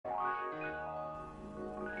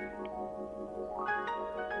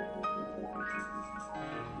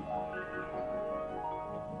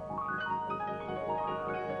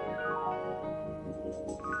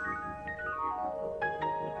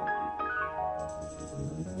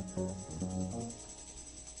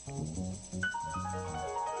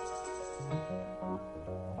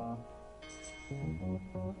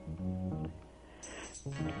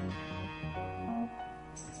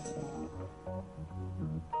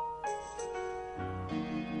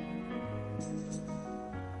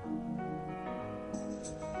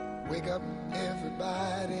Wake up,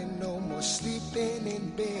 everybody, no more sleeping in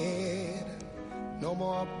bed. No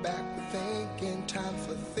more backward thinking, time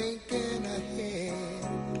for thinking ahead.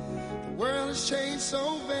 The world has changed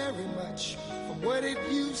so very much from what it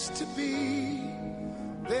used to be.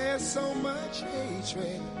 There's so much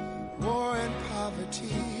hatred, war and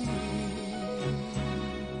poverty.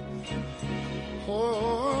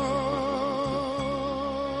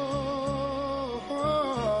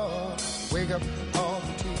 Wake up all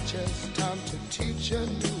the teachers, time to teach a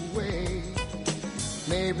new way.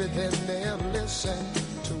 Maybe then they'll listen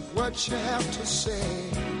to what you have to say.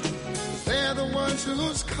 They're the ones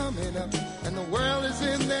who's coming up, and the world is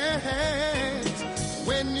in their hands.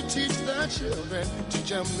 When you teach the children, teach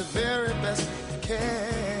them the very best you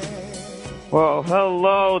can. Well,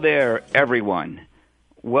 hello there, everyone.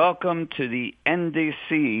 Welcome to the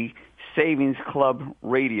NDC Savings Club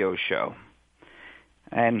radio show.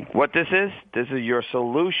 And what this is your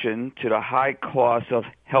solution to the high cost of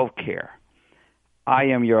health care. I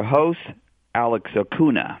am your host, Alex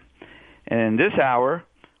Acuna. And in this hour,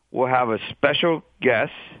 we'll have a special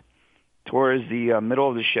guest towards the middle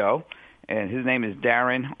of the show. And his name is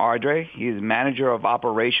Darren Ardre. He is manager of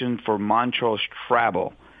operations for Montrose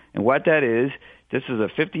Travel. And what that is, this is a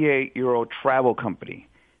 58-year-old travel company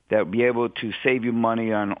that will be able to save you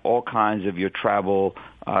money on all kinds of your travel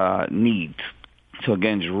needs. So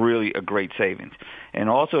again, it's really a great savings. And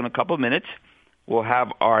also in a couple of minutes, we'll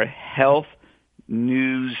have our health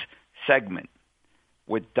news segment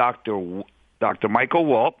with Dr. Michael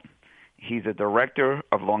Walt. He's a director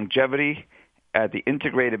of longevity at the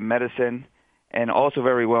Integrated Medicine and also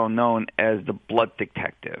very well known as the Blood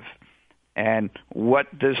Detective. And what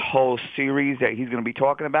this whole series that he's going to be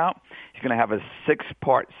talking about, he's going to have a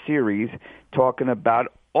 6-part series talking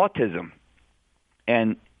about autism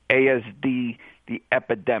and ASD, the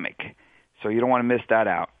epidemic. So you don't want to miss that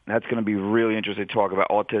out. That's going to be really interesting to talk about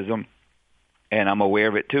autism. And I'm aware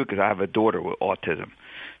of it, too, because I have a daughter with autism.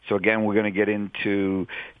 So, again, we're going to get into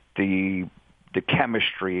the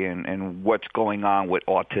chemistry and what's going on with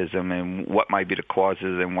autism and what might be the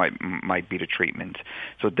causes and what might be the treatments.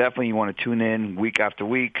 So definitely you want to tune in week after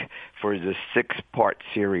week for this 6-part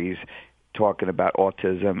series talking about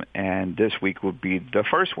autism, and this week will be the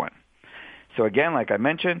first one. So, again, like I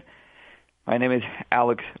mentioned, my name is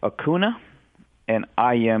Alex Acuna, and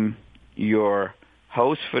I am your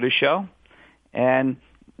host for the show. And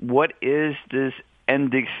what is this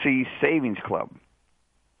NDC Savings Club?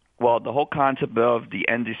 Well, the whole concept of the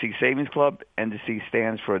NDC Savings Club, NDC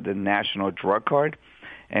stands for the National Drug Card.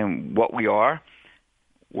 And what we are,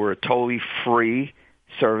 we're a totally free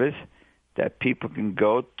service that people can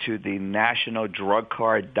go to the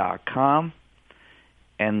nationaldrugcard.com.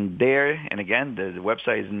 And there, and again, the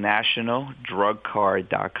website is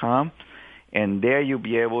nationaldrugcard.com. And there you'll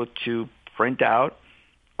be able to print out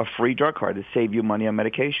a free drug card to save you money on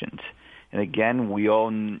medications. And again, we all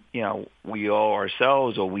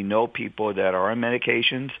ourselves, or we know people that are on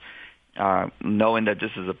medications, knowing that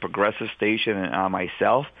this is a progressive station, and I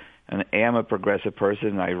myself, and I am a progressive person,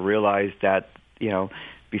 and I realize that,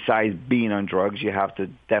 besides being on drugs, you have to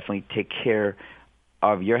definitely take care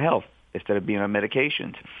of your health instead of being on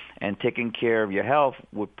medications. And taking care of your health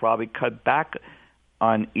would probably cut back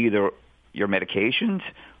on either your medications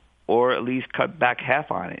or at least cut back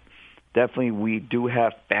half on it. Definitely, we do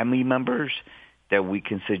have family members that we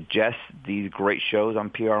can suggest these great shows on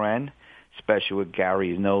PRN, especially with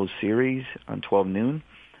Gary No's series on 12 noon,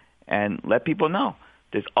 and let people know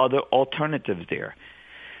there's other alternatives there.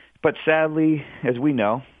 But sadly, as we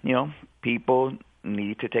know, people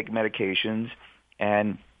need to take medications,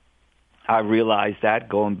 and I realized that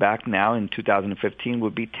going back now in 2015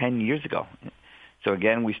 would be 10 years ago. So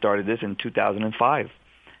again, we started this in 2005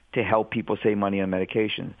 to help people save money on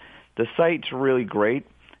medications. The site's really great.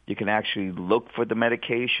 You can actually look for the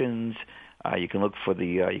medications. You can look for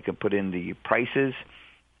you can put in the prices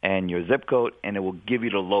and your zip code, and it will give you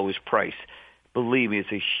the lowest price. Believe me,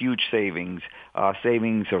 it's a huge savings.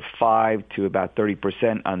 Savings are 5 to about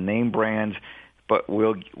 30% on name brands, but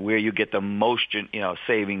where you get the most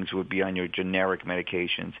savings would be on your generic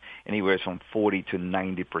medications, anywhere from 40 to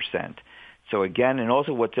 90%. So again, and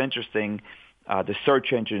also what's interesting, the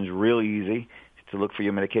search engine is really easy to look for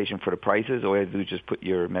your medication for the prices. All you have to do is just put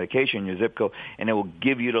your medication, your zip code, and it will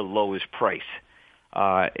give you the lowest price.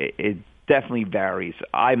 It definitely varies.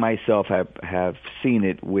 I myself have seen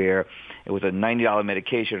it where it was a $90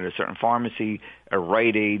 medication at a certain pharmacy, a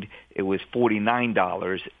Rite Aid, it was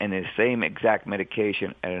 $49, and the same exact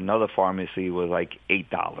medication at another pharmacy was like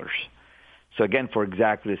 $8. So again, for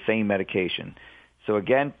exactly the same medication. So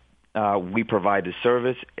again, we provide the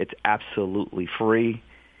service. It's absolutely free.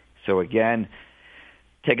 So again,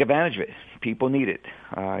 take advantage of it. People need it.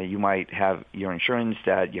 You might have your insurance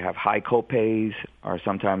that you have high copays, or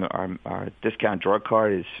sometimes our discount drug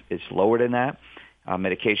card is lower than that.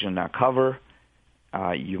 Medication not cover.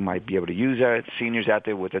 You might be able to use that. Seniors out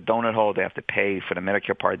there with a donut hole, they have to pay for the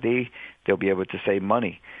Medicare Part D. They'll be able to save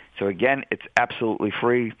money. So again, it's absolutely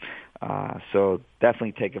free. So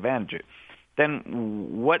definitely take advantage of it.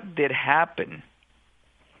 Then what did happen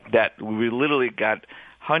that we literally got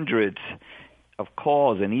hundreds of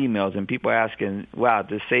calls and emails and people asking, wow,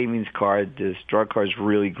 this savings card, this drug card is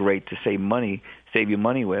really great to save you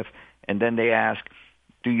money with. And then they ask,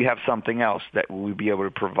 do you have something else that we'll be able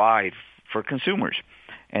to provide for consumers?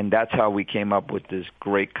 And that's how we came up with this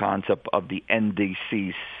great concept of the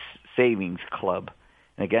NDC Savings Club.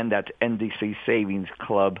 And again, that's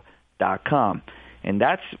ndcssavingsclub.com. And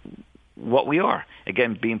that's what we are.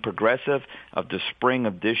 Again, being progressive, of the spring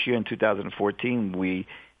of this year in 2014, we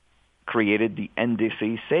created the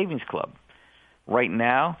NDC Savings Club. Right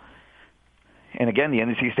now, and again, the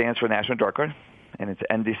NDC stands for National Drug Card, and it's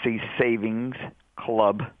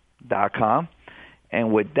ndcssavingsclub.com.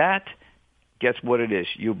 And with that, guess what it is?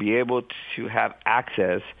 You'll be able to have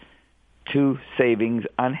access to savings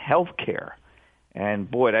on health care.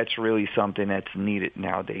 And boy, that's really something that's needed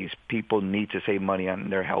nowadays. People need to save money on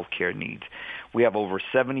their health care needs. We have over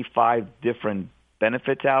 75 different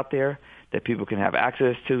benefits out there that people can have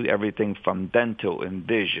access to, everything from dental and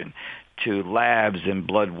vision to labs and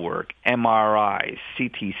blood work, MRIs,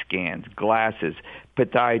 CT scans, glasses,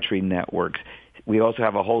 podiatry networks. We also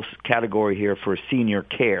have a whole category here for senior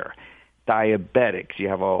care, diabetics. You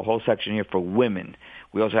have a whole section here for women.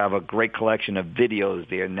 We also have a great collection of videos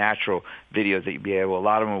there, natural videos that you'll be able, a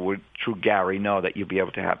lot of them with True Gary know that you'll be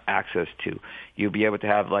able to have access to. You'll be able to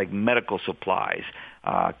have like medical supplies,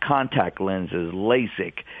 contact lenses,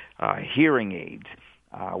 LASIK, hearing aids.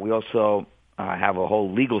 We also have a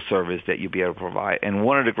whole legal service that you'll be able to provide. And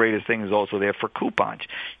one of the greatest things is also there for coupons.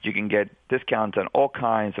 You can get discounts on all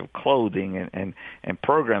kinds of clothing and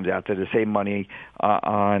programs out there to save money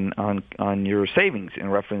on your savings in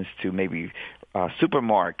reference to maybe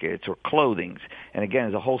supermarkets or clothings. And again,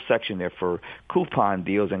 there's a whole section there for coupon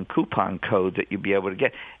deals and coupon codes that you'll be able to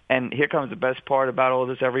get. And here comes the best part about all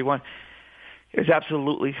this, everyone. It's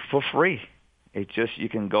absolutely for free. It's just, you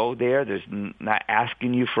can go there. There's not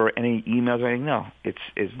asking you for any emails or anything. No,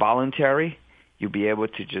 it's voluntary. You'll be able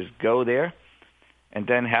to just go there and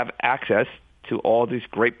then have access to all these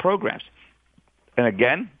great programs. And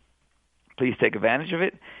again, please take advantage of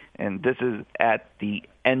it. And this is at the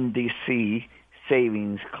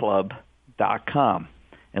ndcssavingsclub.com.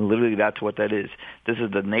 And literally that's what that is. This is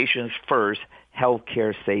the nation's first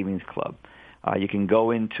healthcare savings club. You can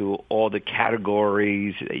go into all the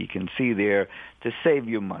categories that you can see there to save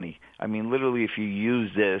your money. I mean, literally, if you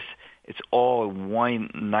use this, it's all in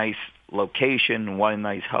one nice location, one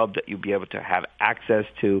nice hub that you'll be able to have access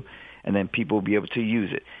to, and then people will be able to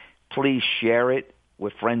use it. Please share it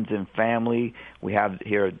with friends and family. We have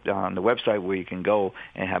here on the website where you can go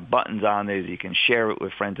and have buttons on there. You can share it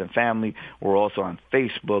with friends and family. We're also on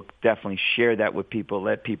Facebook. Definitely share that with people.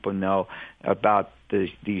 Let people know about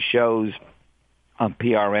these shows on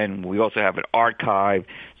PRN. We also have an archive,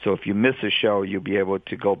 so if you miss a show, you'll be able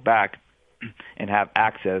to go back and have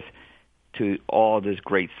access to all this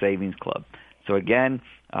great savings club. So again,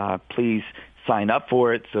 please sign up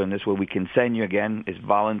for it. So in this way we can send you, again, it's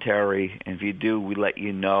voluntary. And if you do, we let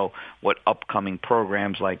you know what upcoming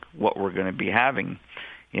programs, like what we're going to be having,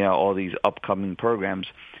 all these upcoming programs.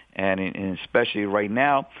 And especially right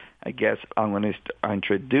now, I guess I'm going to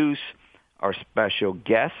introduce our special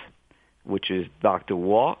guest, which is Dr.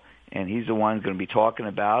 Walt, and he's the one who's going to be talking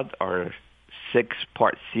about our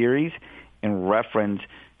 6-part series in reference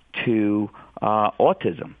to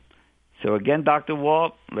autism. So again, Dr.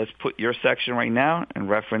 Walt, let's put your section right now in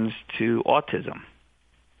reference to autism.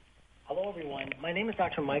 Hello, everyone. My name is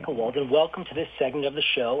Dr. Michael Wald, and welcome to this segment of the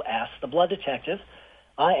show, Ask the Blood Detective.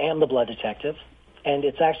 I am the Blood Detective, and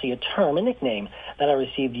it's actually a term, a nickname, that I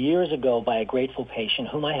received years ago by a grateful patient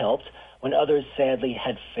whom I helped when others sadly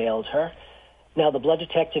had failed her. Now, the Blood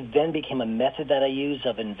Detective then became a method that I use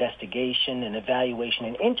of investigation and evaluation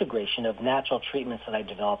and integration of natural treatments that I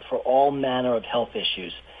developed for all manner of health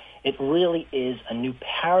issues. It really is a new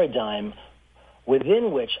paradigm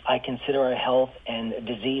within which I consider our health and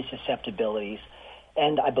disease susceptibilities,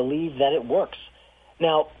 and I believe that it works.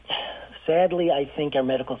 Now, sadly, I think our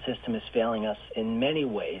medical system is failing us in many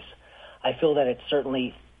ways. I feel that it's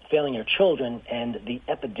certainly failing our children, and the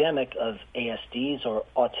epidemic of ASDs, or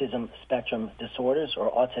autism spectrum disorders,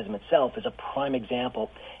 or autism itself, is a prime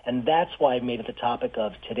example. And that's why I made it the topic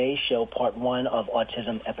of today's show, part 1 of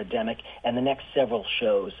Autism Epidemic, and the next several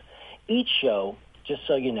shows. Each show, just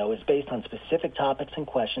so you know, is based on specific topics and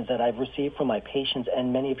questions that I've received from my patients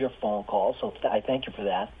and many of your phone calls, so I thank you for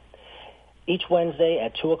that. Each Wednesday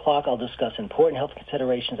at 2 o'clock, I'll discuss important health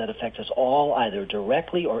considerations that affect us all, either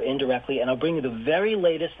directly or indirectly, and I'll bring you the very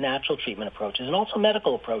latest natural treatment approaches and also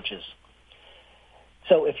medical approaches.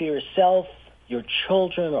 So if you yourself, your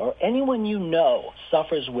children, or anyone you know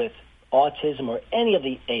suffers with autism or any of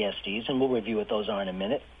the ASDs, and we'll review what those are in a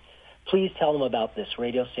minute, please tell them about this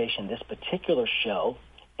radio station, this particular show,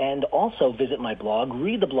 and also visit my blog,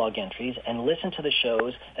 read the blog entries, and listen to the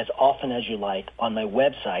shows as often as you like on my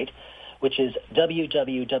website, which is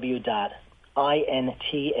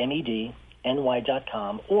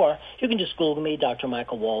www.intmedny.com, or you can just Google me, Dr.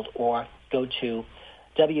 Michael Wald, or go to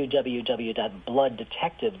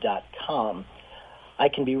www.blooddetective.com. I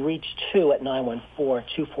can be reached, too, at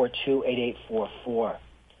 914-242-8844.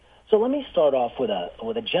 So let me start off with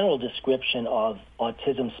a general description of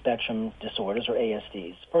autism spectrum disorders, or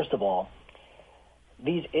ASDs. First of all,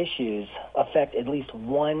 these issues affect at least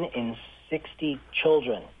 1 in 60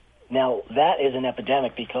 children. Now, that is an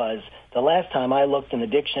epidemic because the last time I looked in the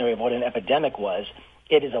dictionary of what an epidemic was,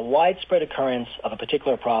 it is a widespread occurrence of a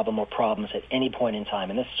particular problem or problems at any point in time,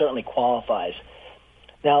 and this certainly qualifies.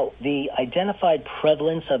 Now, the identified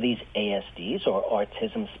prevalence of these ASDs, or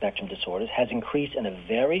autism spectrum disorders, has increased in a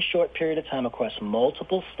very short period of time across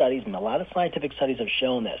multiple studies, and a lot of scientific studies have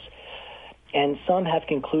shown this. And some have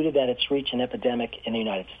concluded that it's reached an epidemic in the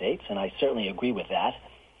United States, and I certainly agree with that.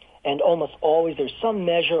 And almost always there's some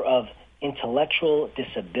measure of intellectual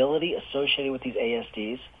disability associated with these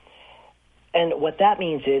ASDs. And what that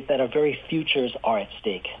means is that our very futures are at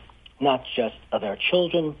stake, not just of our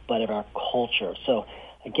children, but of our culture. So,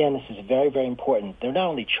 again, this is very, very important. They're not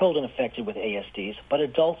only children affected with ASDs, but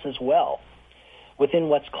adults as well, within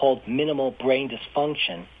what's called minimal brain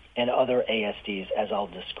dysfunction and other ASDs, as I'll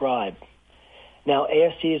describe. Now,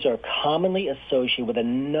 ASDs are commonly associated with a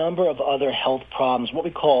number of other health problems, what we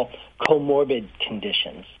call comorbid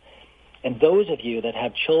conditions. And those of you that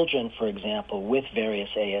have children, for example, with various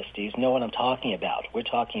ASDs know what I'm talking about. We're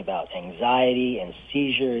talking about anxiety and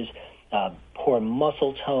seizures, poor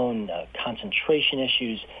muscle tone, concentration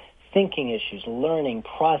issues, thinking issues, learning,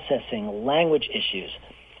 processing, language issues,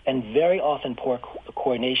 and very often poor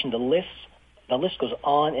coordination. The list goes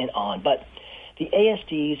on and on. But the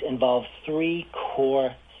ASDs involve 3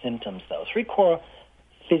 core symptoms, though, 3 core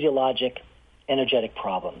physiologic, energetic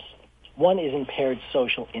problems. One is impaired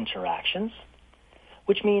social interactions,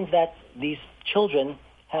 which means that these children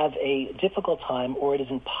have a difficult time, or it is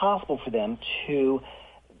impossible for them to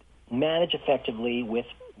manage effectively with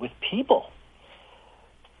people.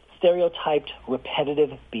 Stereotyped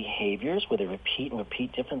repetitive behaviors, where they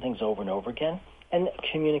repeat different things over and over again, and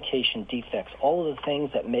communication defects, all of the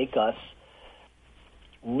things that make us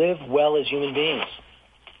live well as human beings.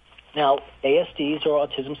 Now, ASDs, or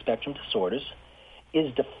autism spectrum disorders,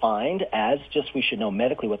 is defined as, just we should know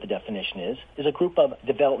medically what the definition is a group of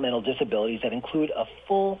developmental disabilities that include a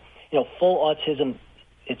full autism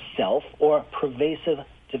itself, or pervasive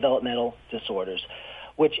developmental disorders,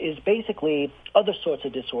 which is basically other sorts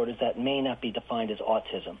of disorders that may not be defined as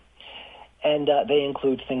autism. And they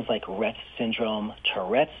include things like Rett syndrome,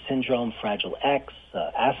 Tourette's syndrome, Fragile X,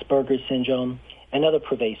 Asperger's syndrome, and other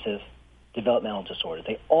pervasive developmental disorders.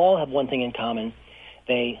 They all have one thing in common.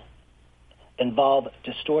 They involve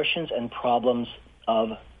distortions and problems of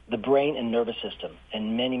the brain and nervous system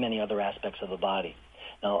and many, many other aspects of the body.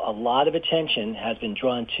 Now, a lot of attention has been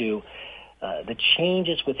drawn to the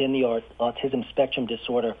changes within the autism spectrum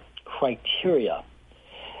disorder criteria.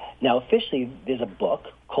 Now, officially, there's a book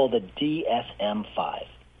called the DSM-5.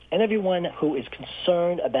 And everyone who is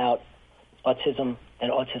concerned about autism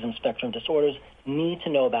and autism spectrum disorders need to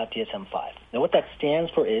know about DSM-5. Now, what that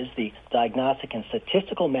stands for is the Diagnostic and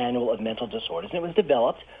Statistical Manual of Mental Disorders, and it was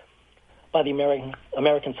developed by the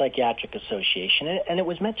American Psychiatric Association, and it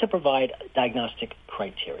was meant to provide diagnostic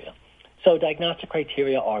criteria. So diagnostic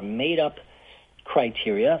criteria are made-up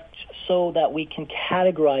criteria so that we can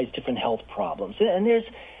categorize different health problems, and there's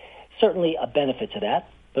certainly a benefit to that,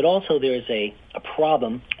 but also there's a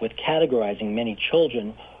problem with categorizing many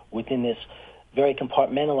children within this very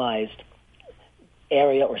compartmentalized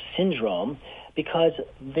area or syndrome, because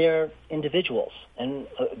they're individuals. And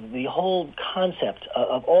the whole concept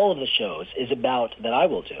of all of the shows is about, that I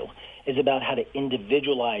will do, is about how to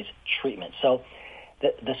individualize treatment. So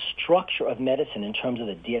the structure of medicine in terms of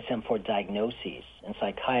the DSM-4 diagnoses in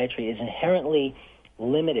psychiatry is inherently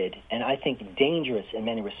limited and I think dangerous in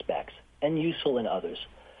many respects and useful in others.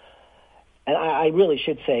 And I really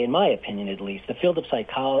should say, in my opinion at least, the field of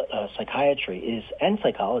psychiatry is, and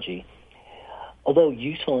psychology, although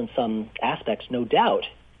useful in some aspects, no doubt,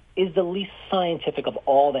 is the least scientific of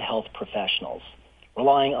all the health professionals,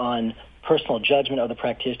 relying on personal judgment of the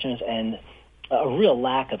practitioners and a real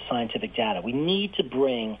lack of scientific data. We need to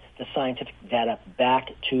bring the scientific data back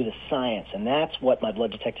to the science, and that's what my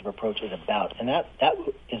blood detective approach is about. And that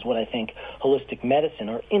is what I think holistic medicine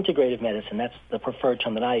or integrative medicine, that's the preferred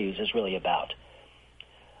term that I use, is really about.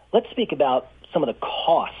 Let's speak about some of the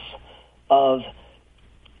costs of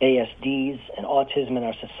ASDs and autism in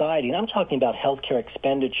our society. And I'm talking about healthcare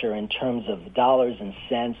expenditure in terms of dollars and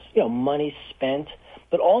cents, money spent,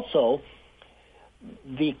 but also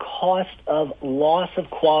the cost of loss of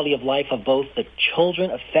quality of life of both the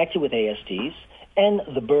children affected with ASDs and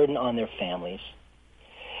the burden on their families.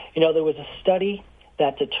 There was a study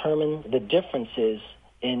that determined the differences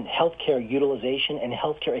in healthcare utilization and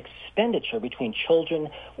healthcare expenditure between children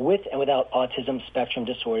with and without autism spectrum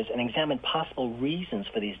disorders and examined possible reasons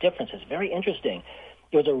for these differences. Very interesting.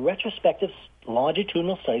 It was a retrospective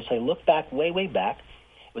longitudinal study, so I looked back, way back.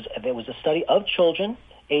 There was a study of children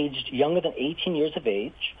aged younger than 18 years of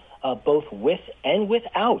age, both with and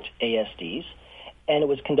without ASDs, and it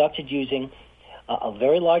was conducted using a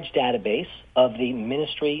very large database of the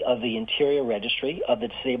Ministry of the Interior Registry of the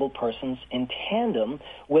Disabled Persons in tandem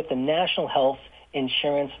with the National Health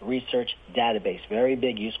Insurance Research Database, very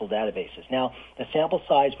big, useful databases. Now, the sample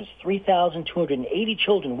size was 3,280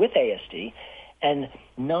 children with ASD and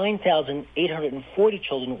 9,840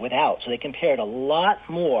 children without, so they compared a lot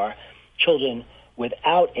more children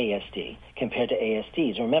without ASD compared to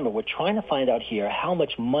ASDs. Remember, we're trying to find out here how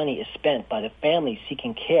much money is spent by the families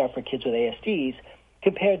seeking care for kids with ASDs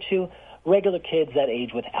compared to regular kids that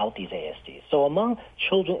age without these ASDs. So among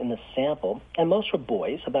children in the sample, and most were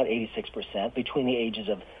boys, about 86%, between the ages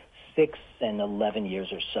of 6 and 11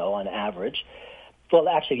 years or so on average. Well,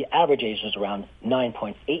 actually, the average age was around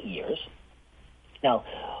 9.8 years. Now,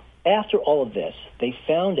 after all of this, they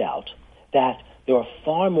found out that there were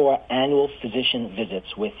far more annual physician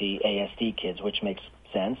visits with the ASD kids, which makes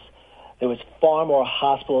sense. There was far more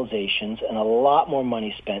hospitalizations and a lot more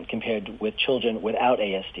money spent compared with children without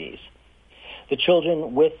ASDs. The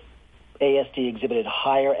children with ASD exhibited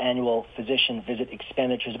higher annual physician visit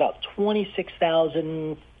expenditures, about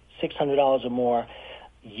 $26,600 or more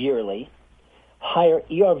yearly, higher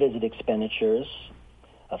ER visit expenditures,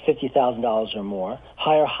 $50,000 or more,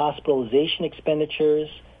 higher hospitalization expenditures,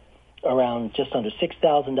 around just under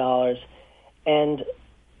 $6,000, and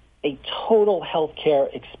a total health care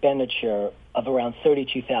expenditure of around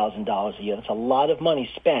 $32,000 a year. That's a lot of money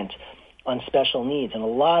spent on special needs, and a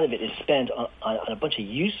lot of it is spent on a bunch of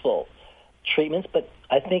useful treatments, but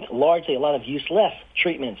I think largely a lot of useless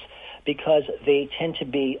treatments because they tend to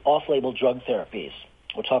be off-label drug therapies.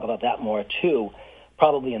 We'll talk about that more, too,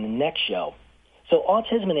 probably in the next show. So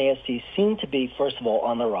autism and ASD seem to be, first of all,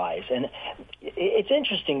 on the rise. And it's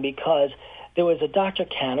interesting because there was a Dr.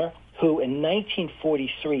 Kanner who in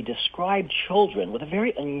 1943 described children with a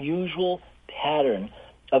very unusual pattern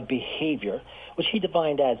of behavior, which he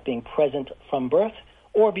defined as being present from birth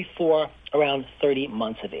or before around 30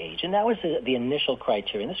 months of age. And that was the initial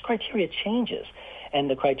criteria. And this criteria changes. And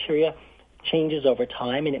the criteria changes over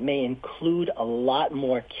time, and it may include a lot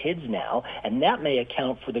more kids now, and that may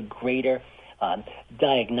account for the greater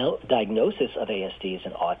diagnosis of ASDs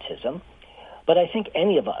and autism. But I think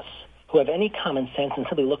any of us who have any common sense and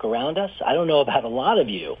simply look around us, I don't know about a lot of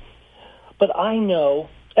you, but I know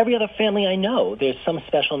every other family I know, there's some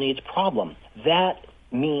special needs problem. That's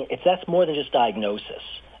more than just diagnosis,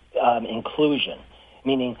 inclusion,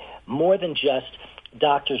 meaning more than just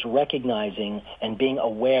doctors recognizing and being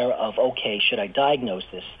aware of, okay, should I diagnose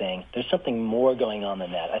this thing? There's something more going on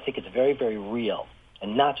than that. I think it's very, very real,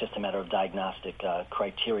 and not just a matter of diagnostic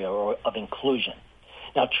criteria or of inclusion.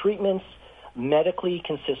 Now, treatments medically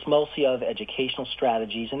consist mostly of educational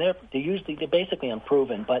strategies, and they're basically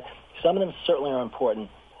unproven, but some of them certainly are important.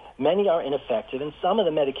 Many are ineffective, and some of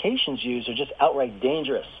the medications used are just outright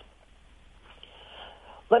dangerous.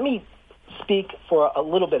 Let me speak for a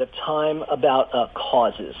little bit of time about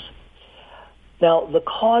causes. Now, the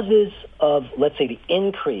causes of, let's say, the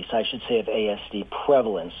increase, I should say, of ASD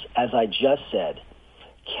prevalence, as I just said,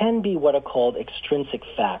 can be what are called extrinsic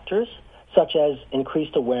factors, such as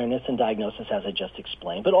increased awareness and diagnosis, as I just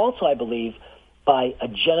explained, but also, I believe, by a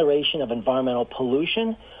generation of environmental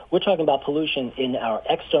pollution. We're talking about pollution in our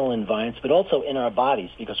external environments, but also in our bodies,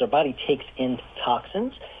 because our body takes in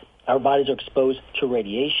toxins. Our bodies are exposed to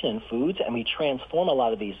radiation and foods, and we transform a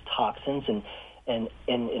lot of these toxins and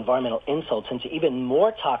environmental insults into even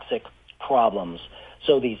more toxic problems.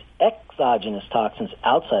 So these exogenous toxins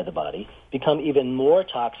outside the body become even more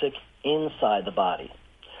toxic inside the body.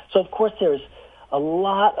 So, of course, there's a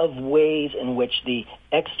lot of ways in which the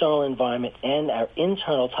external environment and our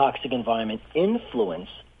internal toxic environment influence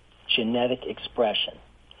genetic expression.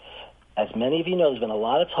 As many of you know, there's been a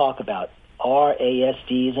lot of talk about, are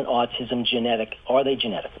ASDs and autism genetic? Are they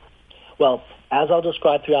genetic? Well, as I'll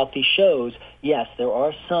describe throughout these shows, yes, there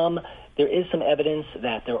is some evidence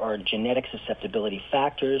that there are genetic susceptibility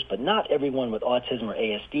factors, but not everyone with autism or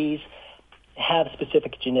ASDs have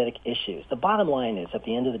specific genetic issues. The bottom line is, at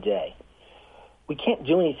the end of the day, we can't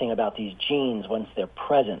do anything about these genes once they're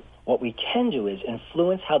present. What we can do is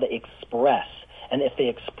influence how they express. And if they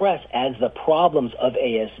express as the problems of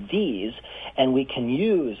ASDs, and we can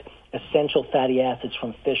use essential fatty acids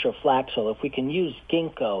from fish or flax oil, if we can use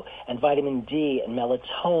ginkgo and vitamin D and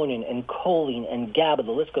melatonin and choline and GABA,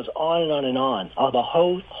 the list goes on and on and on. I'll have a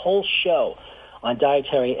whole show on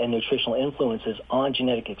dietary and nutritional influences on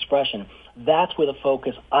genetic expression. That's where the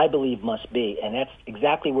focus, I believe, must be, and that's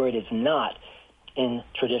exactly where it is not in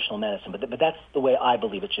traditional medicine. But that's the way I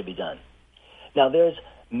believe it should be done. Now, there's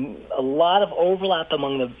a lot of overlap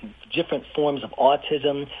among the different forms of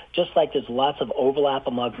autism, just like there's lots of overlap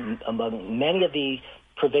among many of the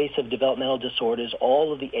pervasive developmental disorders,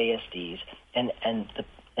 all of the ASDs, and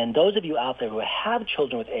those of you out there who have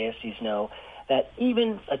children with ASDs know that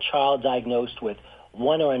even a child diagnosed with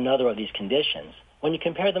one or another of these conditions, when you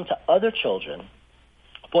compare them to other children,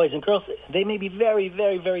 boys and girls, they may be very,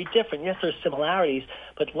 very, very different. Yes, there's similarities,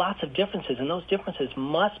 but lots of differences, and those differences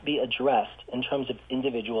must be addressed in terms of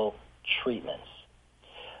individual treatments.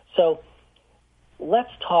 So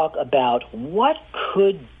let's talk about what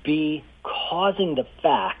could be causing the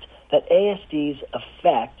fact that ASDs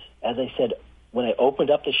affect, as I said when I opened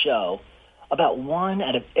up the show, about 1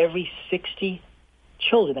 out of every 60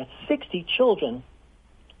 children. That's 60 children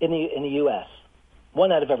in the U.S.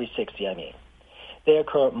 1 out of every 60, I mean. They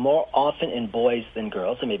occur more often in boys than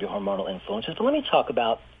girls. There may be hormonal influences. But let me talk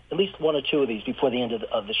about at least 1 or 2 of these before the end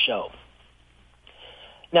of the show.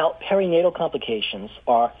 Now, perinatal complications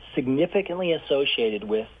are significantly associated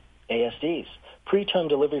with ASDs. Preterm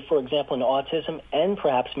delivery, for example, in autism and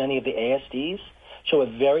perhaps many of the ASDs show a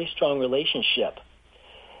very strong relationship.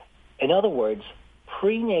 In other words,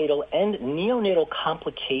 prenatal and neonatal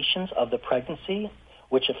complications of the pregnancy,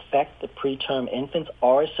 which affect the preterm infants,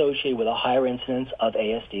 are associated with a higher incidence of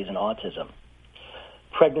ASDs and autism.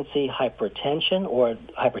 Pregnancy hypertension, or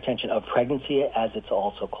hypertension of pregnancy as it's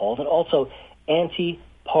also called, and also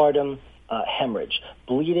antepartum hemorrhage,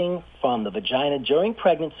 bleeding from the vagina during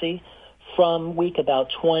pregnancy from week about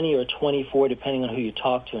 20 or 24, depending on who you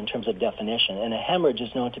talk to in terms of definition. And a hemorrhage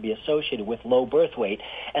is known to be associated with low birth weight,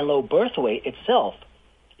 and low birth weight itself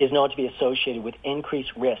is known to be associated with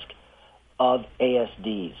increased risk of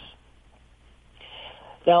ASDs.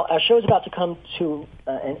 Now, our show is about to come to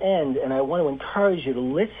an end, and I want to encourage you to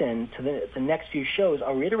listen to the next few shows.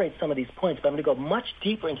 I'll reiterate some of these points, but I'm going to go much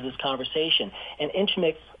deeper into this conversation and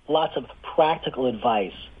intermix lots of practical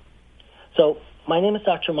advice. So, my name is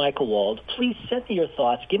Dr. Michael Wald. Please send me your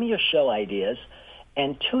thoughts, give me your show ideas,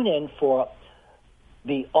 and tune in for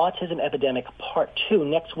the Autism Epidemic Part 2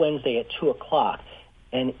 next Wednesday at 2 o'clock.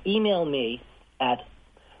 And email me at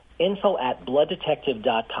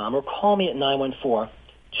info@blooddetective.com or call me at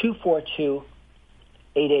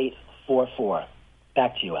 914-242-8844.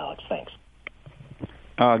 Back to you, Alex. Thanks.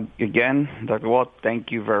 Again, Dr. Walt,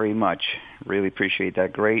 thank you very much. Really appreciate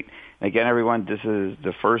that. Great. And again, everyone, this is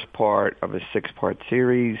the first part of a 6-part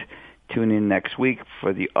series. Tune in next week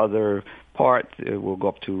for the other part. We'll go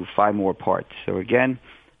up to 5 more parts. So again,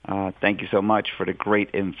 thank you so much for the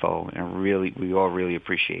great info, and we all really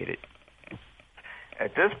appreciate it.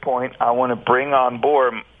 At this point, I want to bring on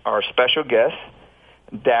board our special guest,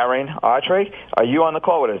 Darren Artre. Are you on the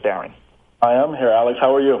call with us, Darren? I am here, Alex.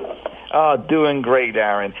 How are you? Doing great,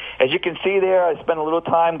 Darren. As you can see there, I spent a little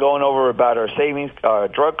time going over about our savings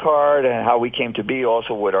drug card and how we came to be,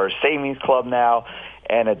 also with our savings club now.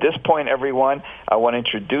 And at this point, everyone, I want to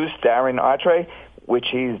introduce Darren Artre, which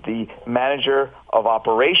he's the manager of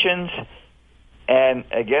operations. And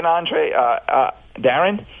again,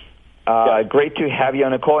 Darren, Great to have you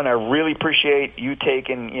on the call, and I really appreciate you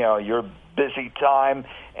taking your busy time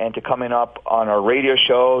and to coming up on our radio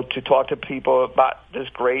show to talk to people about this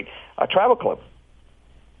great travel club.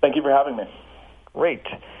 Thank you for having me. Great.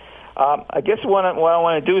 I guess what I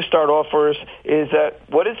want to do is start off first is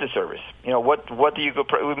what is the service? What do you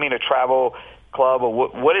mean a travel club, or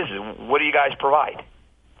what is it? What do you guys provide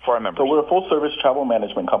for our members? So we're a full-service travel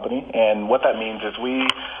management company, and what that means is we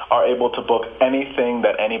are able to book anything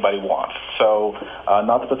that anybody wants. So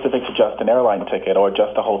not specific to just an airline ticket or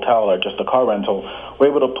just a hotel or just a car rental. We're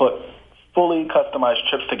able to put fully customized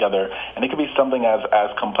trips together, and it could be something as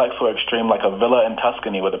complex or extreme like a villa in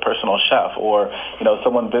Tuscany with a personal chef, or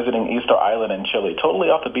someone visiting Easter Island in Chile, totally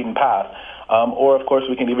off the beaten path. Or of course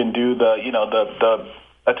we can even do the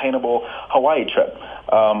attainable Hawaii trip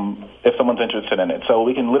if someone's interested in it. So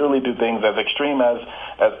we can literally do things as extreme as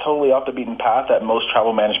totally off the beaten path that most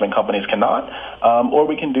travel management companies cannot, or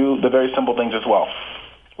we can do the very simple things as well.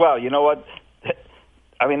 Well, you know what?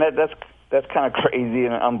 I mean, that's kind of crazy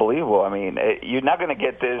and unbelievable. I mean, you're not going to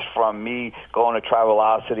get this from me going to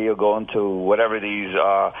Travelocity or going to whatever these,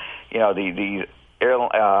 these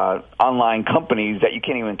online companies that you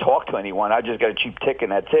can't even talk to anyone. I just got a cheap ticket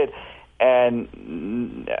and that's it.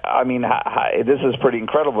 And, I mean, this is pretty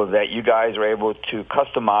incredible that you guys are able to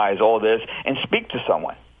customize all this and speak to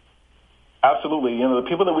someone. Absolutely. The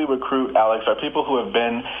people that we recruit, Alex, are people who have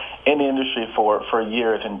been in the industry for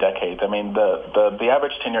years and decades. I mean, the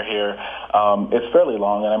average tenure here is fairly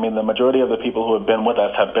long, and I mean, the majority of the people who have been with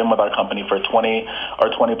us have been with our company for 20 or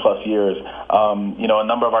 20 plus years. A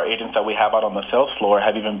number of our agents that we have out on the sales floor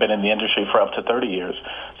have even been in the industry for up to 30 years.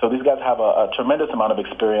 So these guys have a tremendous amount of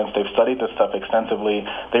experience. They've studied this stuff extensively.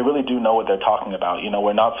 They really do know what they're talking about.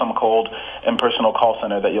 We're not some cold impersonal call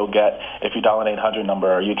center that you'll get if you dial an 800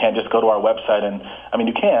 number. Or you can't just go to our website and, I mean,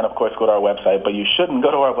 you can, of course, go to our website, but you shouldn't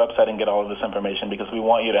go to our website and get all of this information, because we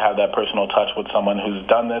want you to have that personal touch with someone who's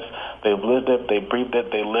done this. They've lived it, they've breathed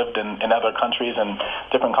it, they lived in other countries and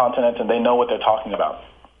different continents, and they know what they're talking about.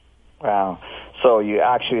 Wow. So you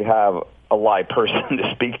actually have a live person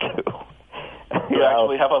to speak to. You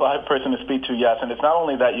actually have a live person to speak to, yes. And it's not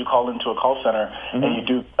only that you call into a call center and you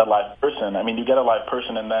do a live person. I mean, you get a live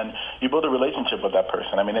person and then you build a relationship with that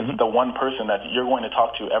person. I mean, it's the one person that you're going to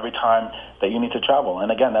talk to every time that you need to travel.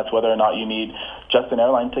 And again, that's whether or not you need just an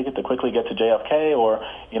airline ticket to quickly get to JFK, or,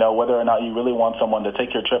 whether or not you really want someone to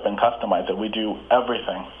take your trip and customize it. We do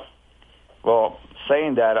everything. Well,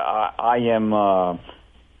 saying that, I am, I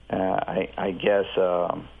guess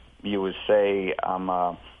you would say I'm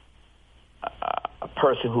a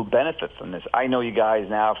person who benefits from this. I know you guys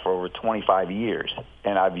now for over 25 years,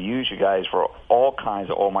 and I've used you guys for all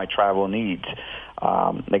my travel needs.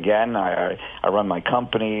 Again, I run my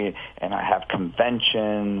company, and I have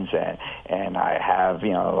conventions, and I have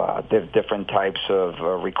different types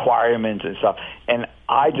of requirements and stuff. And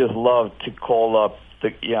I just love to call up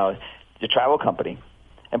the travel company.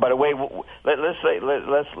 And by the way, let's say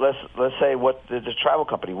what the travel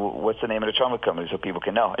company. What's the name of the travel company so people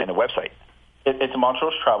can know, and the website? It's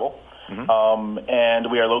Montrose Travel,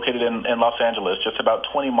 and we are located in Los Angeles, just about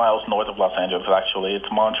 20 miles north of Los Angeles, actually. It's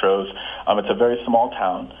Montrose. It's a very small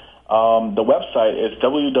town. The website is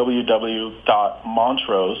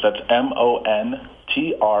www.montrose, that's MONTROSE,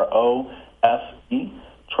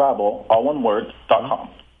 travel, all one word, .com.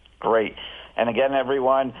 Great. And again,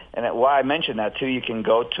 everyone, and why I mentioned that too, you can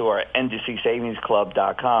go to our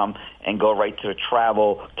NDCSavingsClub.com and go right to the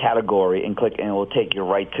travel category and click, and it will take you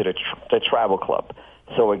right to the travel club.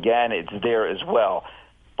 So again, it's there as well.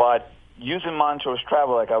 But using Montrose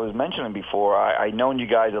Travel, like I was mentioning before, I've known you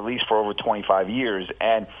guys at least for over 25 years,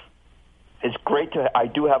 and it's great I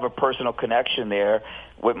do have a personal connection there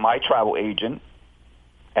with my travel agent.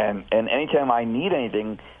 And anytime I need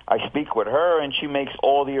anything, I speak with her, and she makes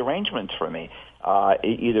all the arrangements for me.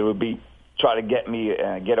 Either it would be try to get me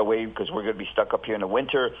get away, because we're going to be stuck up here in the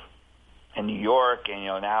winter in New York, and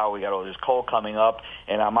now we got all this cold coming up,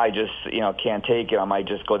 and I might just can't take it. I might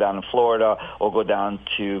just go down to Florida or go down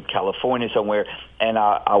to California somewhere, and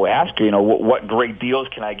I would ask her, what great deals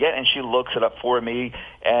can I get, and she looks it up for me,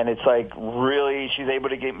 and it's like really she's able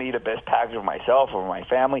to get me the best package for myself or my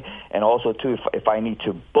family, and also too if I need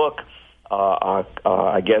to book a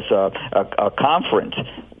conference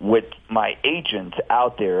with my agent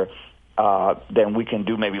out there. Then we can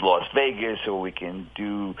do maybe Las Vegas, or we can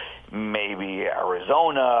do maybe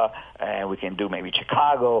Arizona, and we can do maybe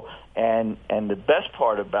Chicago. And the best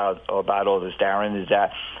part about all this, Darren, is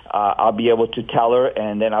that I'll be able to tell her,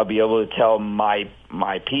 and then I'll be able to tell my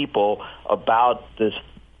people about this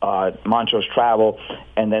Montrose Travel,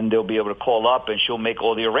 and then they'll be able to call up and she'll make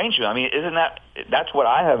all the arrangements. I mean, that's what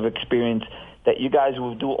I have experienced, that you guys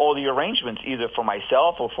will do all the arrangements either for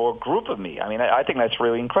myself or for a group of me. I mean, I think that's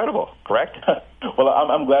really incredible, correct? Well,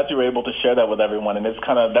 I'm glad you were able to share that with everyone, and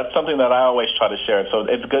that's something that I always try to share. So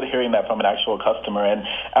it's good hearing that from an actual customer, and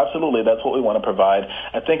absolutely, that's what we want to provide.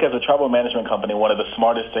 I think as a travel management company, one of the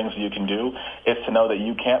smartest things you can do is to know that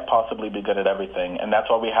you can't possibly be good at everything, and that's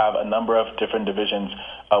why we have a number of different divisions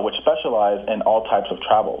which specialize in all types of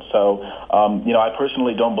travel. So, I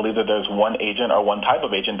personally don't believe that there's one agent or one type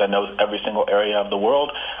of agent that knows every single area of the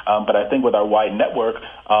world, but I think with our wide network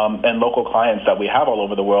and local clients that we have all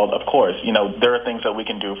over the world, of course, there are things that we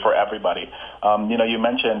can do for everybody. You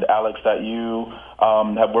mentioned, Alex, that you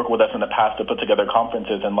have worked with us in the past to put together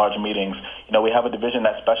conferences and large meetings. We have a division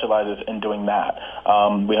that specializes in doing that.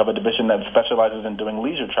 We have a division that specializes in doing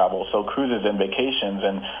leisure travel, so cruises and vacations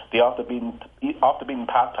and the off the beaten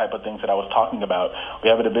path type of things that I was talking about. We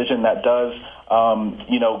have a division that does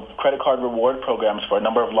credit card reward programs for a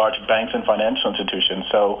number of large banks and financial institutions.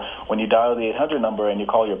 So when you dial the 800 number and you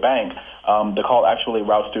call your bank, the call actually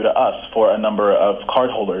routes through to us for a number of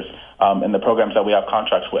cardholders in the programs that we have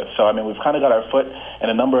contracts with. So, I mean, we've kind of got our foot in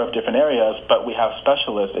a number of different areas, but we have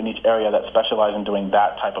specialists in each area that specialize in doing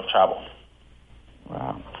that type of travel.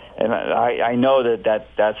 Wow. And I know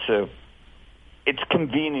it's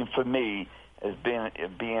convenient for me as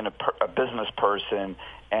being a business person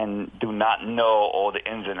and do not know all the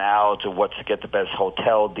ins and outs of what to get the best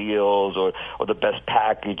hotel deals or the best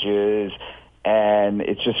packages. And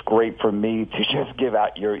it's just great for me to just give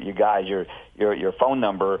out your guys your phone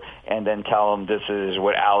number and then tell them this is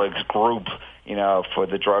what Alex Group, for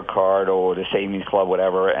the drug card or the savings club,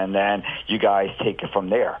 whatever, and then you guys take it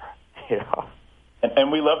from there.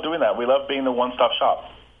 And we love doing that. We love being the one-stop shop.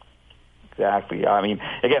 Exactly. I mean,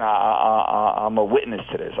 again, I'm a witness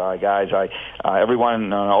to this, guys. Everyone in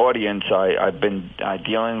the audience, I've been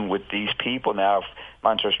dealing with these people now,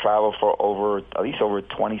 Montrose Travel, for at least over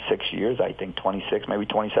 26 years. I think 26, maybe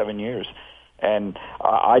 27 years, and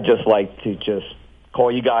I just like to just call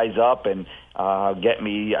you guys up and get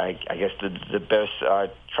me, I guess, the best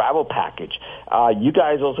travel package. You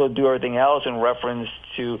guys also do everything else in reference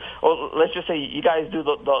to, let's just say you guys do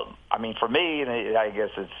for me, and I guess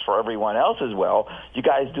it's for everyone else as well, you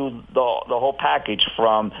guys do the whole package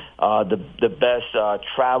from the best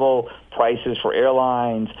travel prices for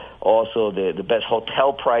airlines, also the best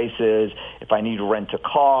hotel prices, if I need to rent a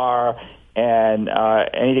car, and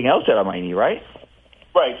anything else that I might need, right?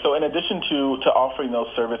 Right. So in addition to offering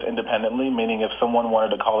those service independently, meaning if someone wanted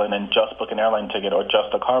to call in and just book an airline ticket or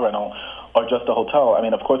just a car rental or just a hotel, I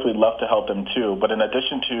mean, of course, we'd love to help them too. But in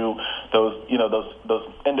addition to those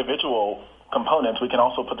individual components, we can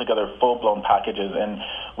also put together full-blown packages, and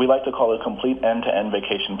we like to call it complete end-to-end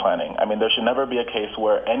vacation planning. I mean, there should never be a case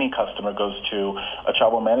where any customer goes to a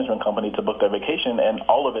travel management company to book their vacation and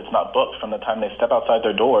all of it's not booked from the time they step outside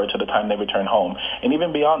their door to the time they return home, and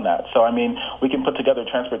even beyond that. So, I mean, we can put together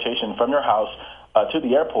transportation from your house to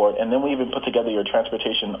the airport, and then we even put together your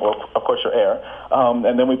transportation, or of course your air,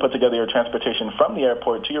 and then we put together your transportation from the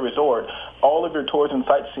airport to your resort, all of your tours and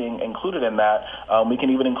sightseeing included in that. We can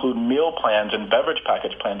even include meal plans and beverage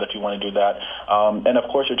package plans if you want to do that, and of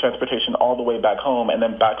course your transportation all the way back home and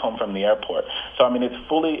then back home from the airport. So I mean, it's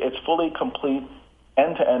fully complete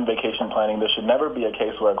end-to-end vacation planning. There should never be a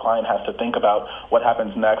case where a client has to think about what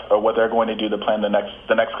happens next or what they're going to do to plan the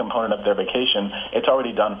next component of their vacation. It's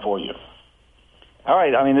already done for you. All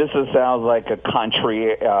right. I mean, this sounds like a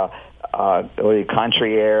concierge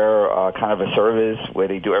kind of a service where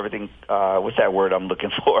they do everything. What's that word I'm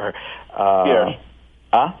looking for? Concierge.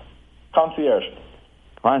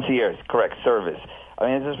 Concierge, correct, service. I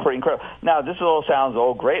mean, this is pretty incredible. Now, this all sounds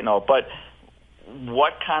all great and all, but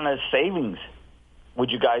what kind of savings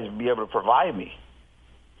would you guys be able to provide me?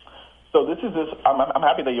 So I'm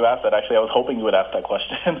happy that you asked that. Actually, I was hoping you would ask that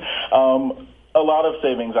question. A lot of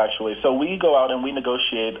savings, actually. So we go out and we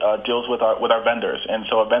negotiate deals with our vendors. And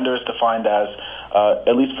so a vendor is defined as,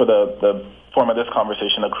 at least for the form of this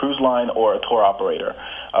conversation, a cruise line or a tour operator.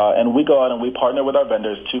 And we go out and we partner with our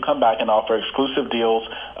vendors to come back and offer exclusive deals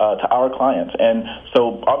to our clients. And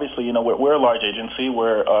so obviously, we're a large agency.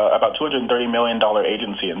 We're about $230 million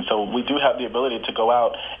agency. And so we do have the ability to go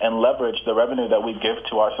out and leverage the revenue that we give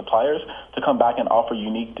to our suppliers to come back and offer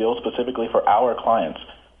unique deals specifically for our clients.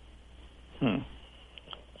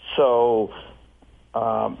 So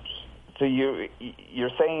you're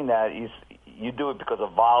saying that you do it because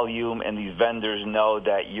of volume, and these vendors know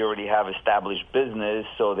that you already have established business,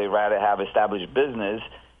 so they rather have established business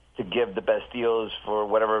to give the best deals for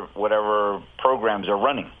whatever programs are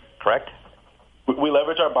running, correct? We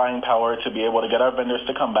leverage our buying power to be able to get our vendors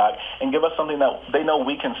to come back and give us something that they know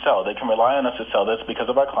we can sell. They can rely on us to sell this because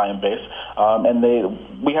of our client base, and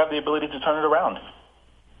we have the ability to turn it around.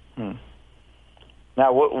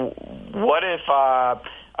 Now, what if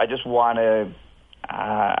I just want to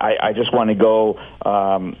go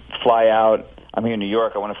fly out? I'm here in New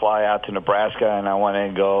York. I want to fly out to Nebraska, and I want to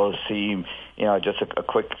go see, just a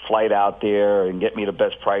quick flight out there and get me the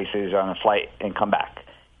best prices on a flight and come back.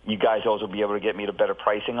 You guys also be able to get me the better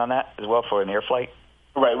pricing on that as well for an air flight?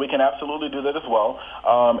 Right, we can absolutely do that as well.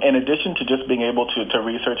 In addition to just being able to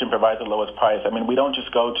research and provide the lowest price, we don't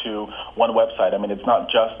just go to one website. It's not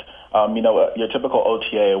just your typical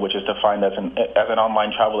OTA, which is defined as an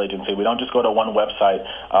online travel agency. We don't just go to one website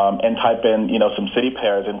and type in some city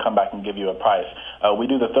pairs and come back and give you a price. We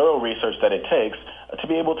do the thorough research that it takes to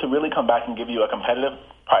be able to really come back and give you a competitive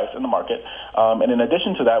price in the market. And in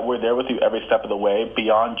addition to that, we're there with you every step of the way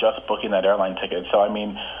beyond just booking that airline ticket. So,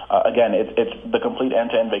 again, it's the complete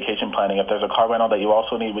end-to-end vacation planning. If there's a car rental that you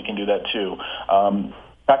also need, we can do that too.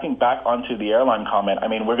 Backing back onto the airline comment,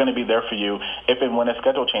 we're going to be there for you if and when a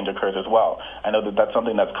schedule change occurs as well. I know that that's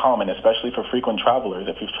something that's common, especially for frequent travelers.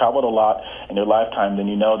 If you've traveled a lot in your lifetime, then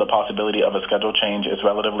you know the possibility of a schedule change is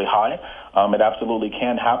relatively high. It absolutely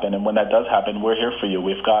can happen, and when that does happen, we're here for you.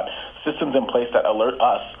 We've got systems in place that alert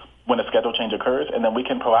us when a schedule change occurs, and then we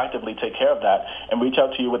can proactively take care of that and reach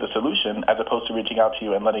out to you with a solution as opposed to reaching out to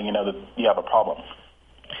you and letting you know that you have a problem.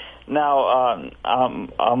 Now,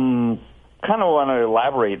 kind of want to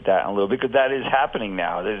elaborate that a little bit because that is happening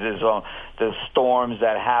now. There's storms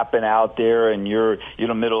that happen out there, and you're in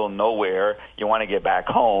the middle of nowhere. You want to get back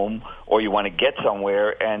home, or you want to get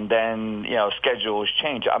somewhere, and then schedules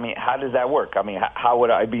change. How does that work? How would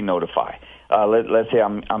I be notified? Let's say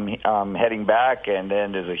I'm heading back, and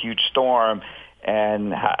then there's a huge storm,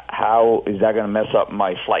 and how is that going to mess up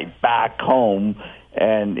my flight back home?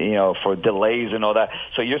 And, for delays and all that.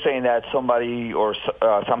 So you're saying that somebody or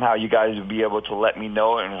somehow you guys would be able to let me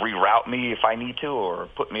know and reroute me if I need to or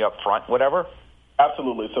put me up front, whatever?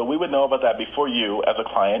 Absolutely. So we would know about that before you as a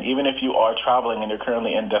client, even if you are traveling and you're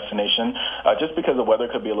currently in destination. Just because the weather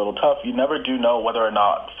could be a little tough, you never do know whether or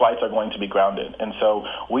not flights are going to be grounded. And so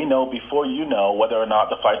we know before you know whether or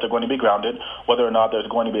not the flights are going to be grounded, whether or not there's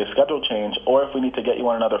going to be a schedule change, or if we need to get you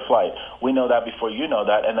on another flight. We know that before you know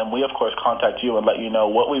that, and then we, of course, contact you and let you know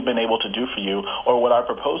what we've been able to do for you or what our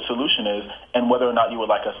proposed solution is and whether or not you would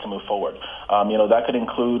like us to move forward. That could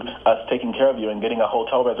include us taking care of you and getting a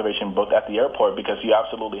hotel reservation booked at the airport because you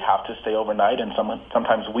absolutely have to stay overnight, and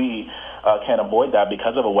sometimes we can't avoid that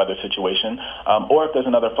because of a weather situation. Or if there's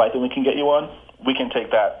another flight that we can get you on, we can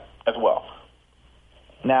take that as well.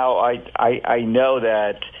 Now, I know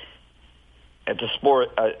that at the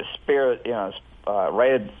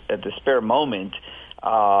right at the spare moment,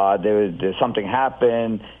 there's something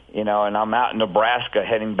happened, and I'm out in Nebraska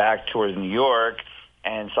heading back towards New York,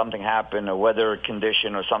 and something happened, a weather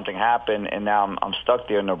condition or something happened, and now I'm stuck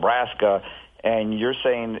there in Nebraska. And you're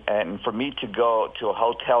saying, and for me to go to a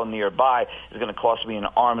hotel nearby is going to cost me an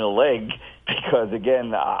arm and a leg because,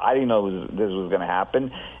 again, I didn't know this was going to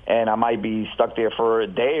happen, and I might be stuck there for a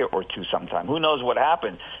day or two sometime. Who knows what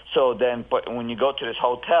happened? So then, but when you go to this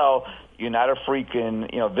hotel, you're not a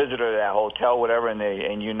freaking visitor to that hotel, whatever,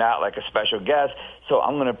 and you're not like a special guest. So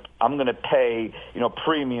I'm gonna pay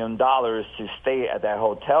premium dollars to stay at that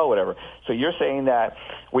hotel, whatever. So you're saying that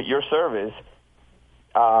with your service,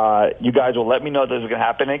 you guys will let me know this is going to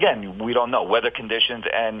happen. Again, we don't know weather conditions,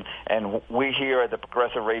 and we here at the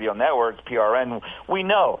Progressive Radio Network, PRN, we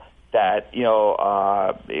know that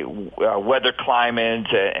weather climate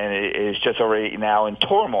and it is just already now in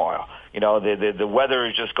turmoil. The weather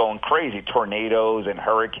is just going crazy, tornadoes and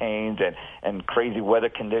hurricanes and crazy weather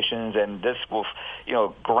conditions, and this will,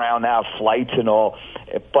 ground out flights and all.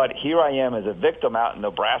 But here I am as a victim out in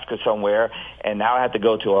Nebraska somewhere, and now I have to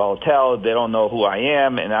go to a hotel. They don't know who I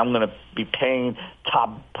am, and I'm going to be paying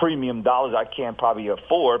top premium dollars I can't probably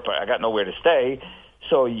afford, but I got nowhere to stay.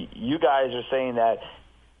 So you guys are saying that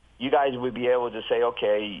you guys would be able to say,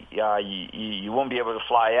 okay, you won't be able to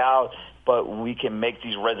fly out, but we can make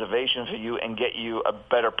these reservations for you and get you a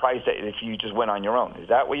better price than if you just went on your own. Is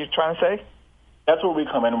that what you're trying to say? That's where we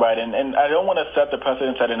come in, right? And I don't want to set the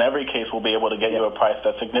precedence that in every case we'll be able to get you a price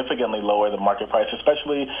that's significantly lower than market price,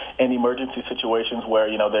 especially in emergency situations where,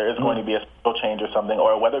 there is going to be a schedule change or something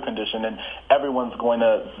or a weather condition, and everyone's going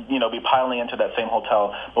to, be piling into that same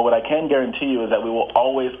hotel. But what I can guarantee you is that we will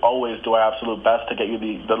always, always do our absolute best to get you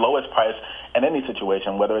the lowest price in any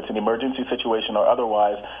situation, whether it's an emergency situation or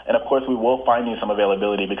otherwise. And, of course, we will find you some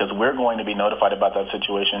availability because we're going to be notified about that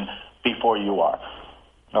situation before you are.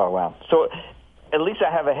 Oh, wow. So at least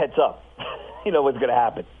I have a heads up. what's going to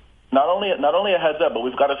happen. Not only a heads up, but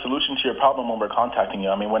we've got a solution to your problem when we're contacting you.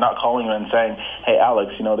 I mean, we're not calling you and saying, hey,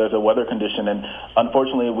 Alex, there's a weather condition, and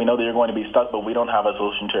unfortunately, we know that you're going to be stuck, but we don't have a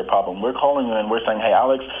solution to your problem. We're calling you and we're saying, hey,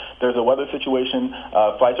 Alex, there's a weather situation.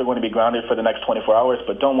 Flights are going to be grounded for the next 24 hours,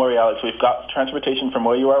 but don't worry, Alex. We've got transportation from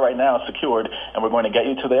where you are right now secured, and we're going to get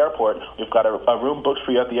you to the airport. We've got a room booked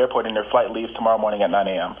for you at the airport, and your flight leaves tomorrow morning at 9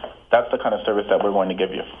 a.m. That's the kind of service that we're going to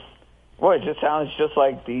give you. Well, it just sounds just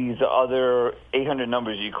like these other 800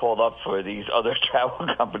 numbers you called up for these other travel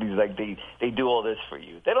companies. Like they do all this for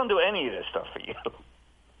you. They don't do any of this stuff for you.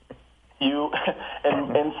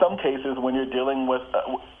 In some cases, when you're dealing with,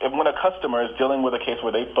 when a customer is dealing with a case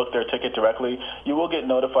where they booked their ticket directly, you will get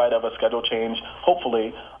notified of a schedule change,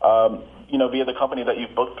 hopefully, via the company that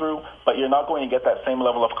you've booked through, but you're not going to get that same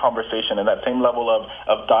level of conversation and that same level of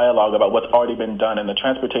dialogue about what's already been done and the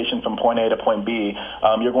transportation from point A to point B.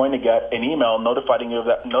 You're going to get an email notifying you of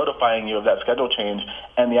that schedule change,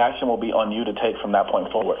 and the action will be on you to take from that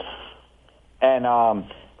point forward. And are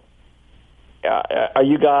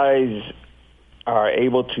you guys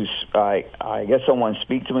able to, I guess someone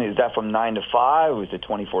speak to me? Is that from 9 to 5? Or is it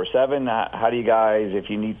 24/7? How do you guys, if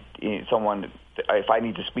you need someone, if I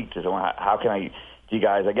need to speak to someone, how can I, do you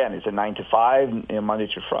guys, again, is it 9 to 5, Monday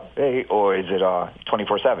to Friday, or is it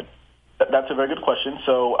 24/7? That's a very good question.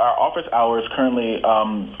 So our office hours currently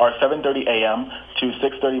are 7:30 a.m. to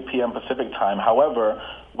 6:30 p.m. Pacific time. However,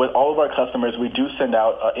 with all of our customers, we do send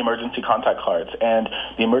out emergency contact cards. And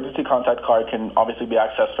the emergency contact card can obviously be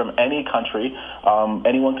accessed from any country.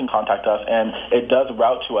 Anyone can contact us, and it does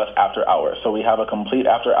route to us after hours. So we have a complete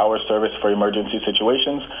after-hours service for emergency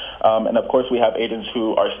situations. And, of course, we have agents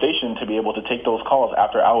who are stationed to be able to take those calls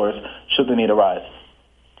after hours should the need arise.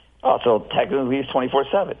 Oh, so technically it's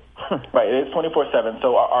 24/7. Right, it is 24/7.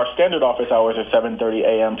 So our standard office hours are 7:30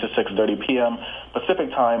 a.m. to 6:30 p.m.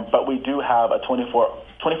 Pacific time, but we do have a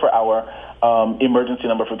 24-hour emergency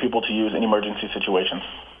number for people to use in emergency situations.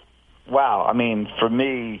 Wow, I mean, for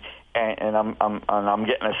me, and I'm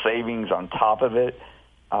getting a savings on top of it.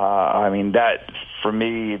 I mean, that for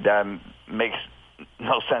me that makes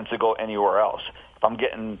no sense to go anywhere else. If I'm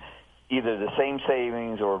getting either the same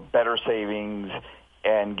savings or better savings,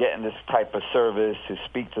 and getting this type of service to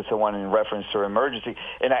speak to someone in reference to emergency,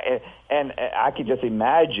 and I could just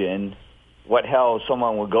imagine what hell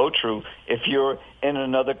someone would go through if you're in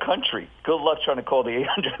another country. Good luck trying to call the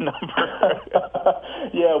 800 number.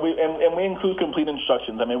 Yeah, we include complete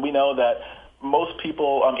instructions. I mean, we know that most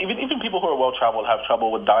people, even people who are well-traveled, have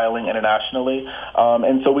trouble with dialing internationally,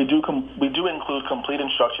 and so we do include complete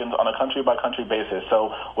instructions on a country-by-country basis.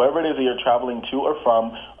 So wherever it is that you're traveling to or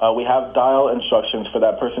from, we have dial instructions for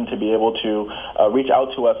that person to be able to reach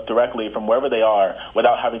out to us directly from wherever they are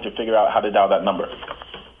without having to figure out how to dial that number.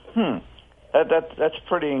 That's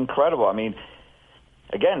pretty incredible. I mean,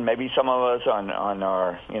 again, maybe some of us on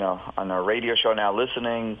our radio show now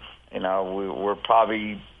listening, we're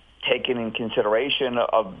probably taking in consideration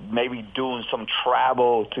of maybe doing some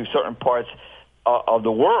travel to certain parts of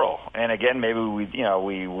the world. And again, maybe we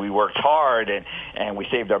worked hard and we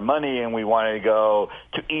saved our money and we wanted to go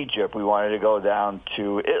to Egypt. We wanted to go down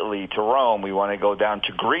to Italy, to Rome. We wanted to go down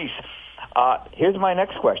to Greece. Here's my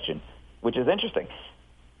next question, which is interesting.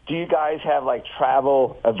 Do you guys have like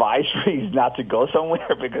travel advisories not to go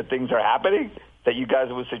somewhere because things are happening that you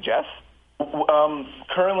guys would suggest?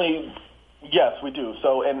 Currently, yes, we do.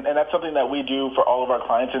 So, and that's something that we do for all of our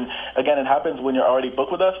clients. And again, it happens when you're already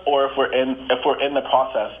booked with us, or if we're in the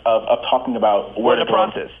process of talking about where to go. We're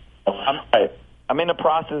in the process. I'm in the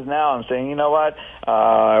process now. I'm saying, you know what?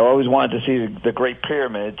 I always wanted to see the Great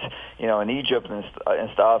Pyramids, in Egypt and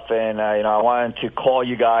stuff. And I wanted to call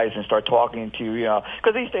you guys and start talking to you,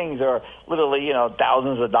 because these things are literally,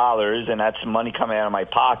 thousands of dollars, and that's money coming out of my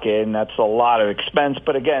pocket, and that's a lot of expense.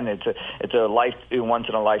 But again, it's a once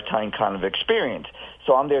in a lifetime kind of experience.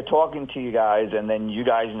 So I'm there talking to you guys, and then you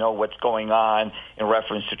guys know what's going on in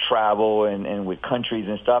reference to travel and with countries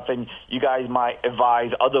and stuff. And you guys might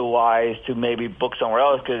advise otherwise to maybe book somewhere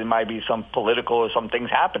else because it might be some political or some things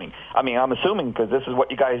happening. I mean, I'm assuming because this is what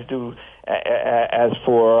you guys do as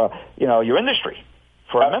for, your industry.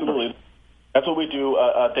 For Absolutely. That's what we do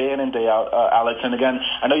day in and day out, Alex. And again,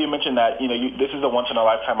 I know you mentioned that this is a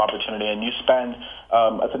once-in-a-lifetime opportunity, and you spend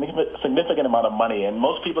a significant amount of money. And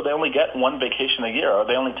most people, they only get one vacation a year, or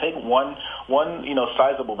they only take one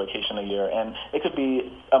sizable vacation a year. And it could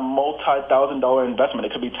be a multi-$1,000 investment.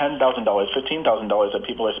 It could be $10,000, $15,000 that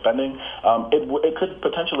people are spending. It could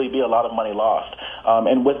potentially be a lot of money lost.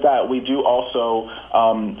 And with that, we do also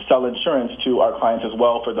sell insurance to our clients as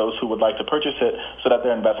well for those who would like to purchase it so that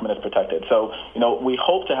their investment is protected. So So, we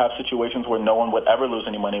hope to have situations where no one would ever lose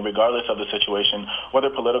any money, regardless of the situation, whether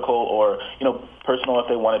political or, personal if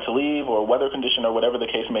they wanted to leave, or weather condition, or whatever the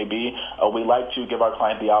case may be. We like to give our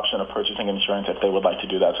client the option of purchasing insurance if they would like to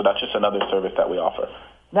do that. So that's just another service that we offer.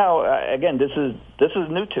 Now, again, this is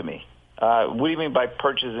new to me. What do you mean by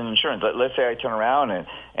purchasing insurance? Let's say I turn around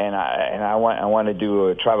and I want to do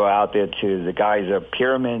a travel out there to the Giza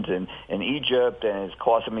pyramids in Egypt, and it's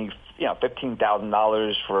costing me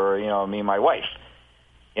 $15,000 for me and my wife.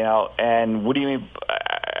 And what do you mean?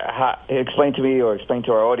 Explain to me or explain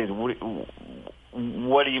to our audience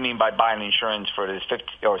what do you mean by buying insurance for this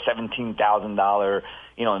 $15,000 or $17,000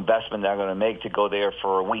 investment that I'm going to make to go there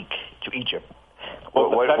for a week to Egypt?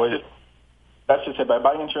 That's just it. By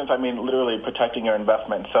buying insurance, I mean literally protecting your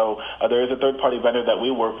investment. So there is a third-party vendor that we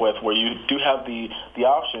work with where you do have the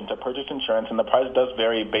option to purchase insurance, and the price does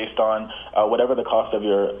vary based on whatever the cost of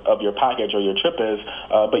your package or your trip is.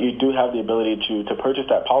 But you do have the ability to purchase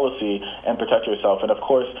that policy and protect yourself. And of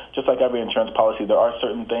course, just like every insurance policy, there are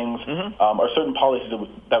certain things or certain policies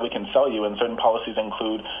that we can sell you, and certain policies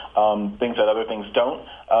include things that other things don't.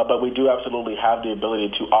 But we do absolutely have the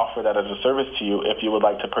ability to offer that as a service to you if you would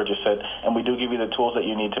like to purchase it, and we do give you the tools that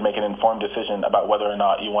you need to make an informed decision about whether or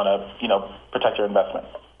not you want to, protect your investment.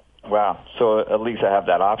 Wow! So at least I have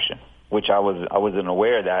that option, which I wasn't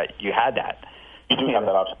aware that you had that. You do have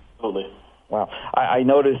that option, absolutely. Wow. I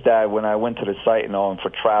noticed that when I went to the site and for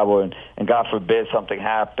travel, and God forbid something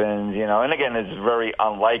happens, and again, it's very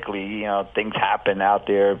unlikely, things happen out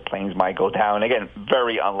there, planes might go down. Again,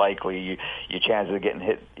 very unlikely. Your chances of getting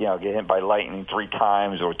hit, get hit by lightning 3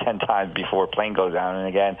 times or 10 times before a plane goes down. And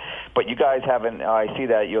again, but you guys I see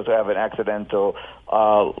that you also have an accidental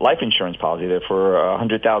life insurance policy there for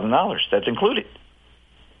 $100,000. That's included.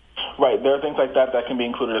 Right. There are things like that can be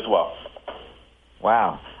included as well.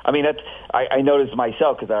 Wow. I mean, I noticed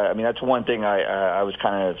myself because that's one thing I was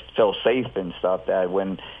kind of feel safe and stuff that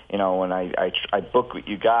when I book with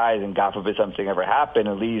you guys and God forbid something ever happened,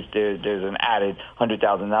 at least there's an added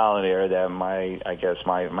 $100,000 there that my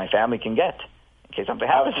family can get in case something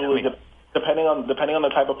happens to me. Depending on the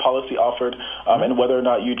type of policy offered and whether or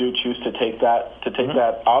not you do choose to take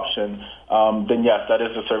that option, then yes, that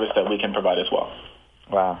is a service that we can provide as well.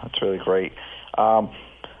 Wow, that's really great.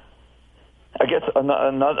 I guess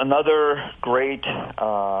another great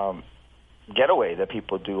getaway that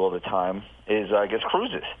people do all the time is,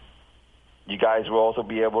 cruises. You guys will also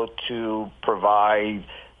be able to provide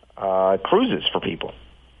cruises for people.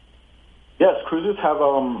 Yes, cruises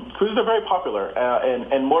are very popular,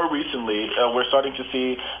 and more recently we're starting to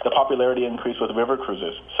see the popularity increase with river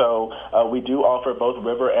cruises. So we do offer both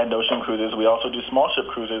river and ocean cruises. We also do small ship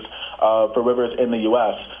cruises for rivers in the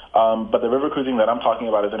U.S., but the river cruising that I'm talking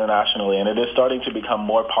about is internationally, and it is starting to become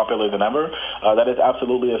more popular than ever. That is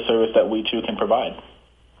absolutely a service that we too can provide.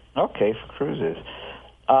 Okay, for cruises.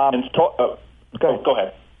 Go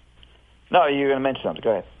ahead. No, you're going to mention something. Go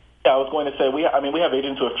ahead. Yeah, I was going to say we have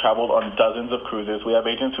agents who have traveled on dozens of cruises. We have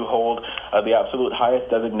agents who hold the absolute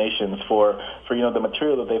highest designations for the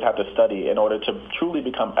material that they've had to study in order to truly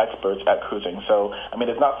become experts at cruising. So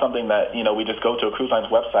it's not something that we just go to a cruise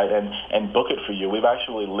line's website and book it for you. We've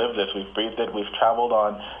actually lived this. We've breathed it. We've traveled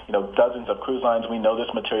on dozens of cruise lines. We know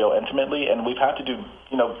this material intimately, and we've had to do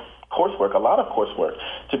coursework, a lot of coursework,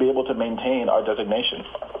 to be able to maintain our designation.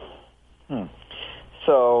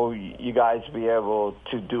 So you guys be able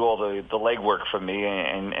to do all the legwork for me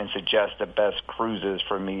and suggest the best cruises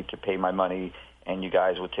for me to pay my money, and you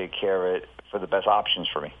guys would take care of it for the best options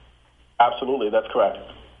for me. Absolutely, that's correct.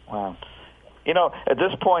 Wow. At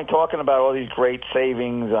this point, talking about all these great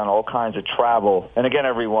savings on all kinds of travel, and again,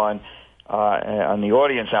 everyone on the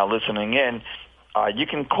audience now listening in, you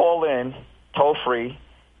can call in toll-free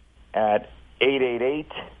at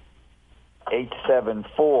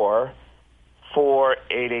 888-874-4888.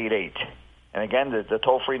 And again, the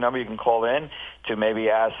toll-free number you can call in to maybe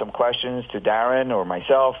ask some questions to Darren or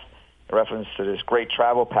myself in reference to this great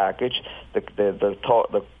travel package.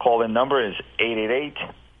 The call-in number is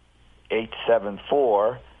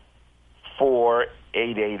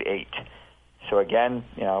 888-874-4888. So again,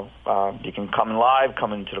 you can come live,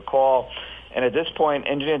 come into the call. And at this point,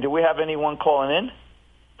 engineer, do we have anyone calling in?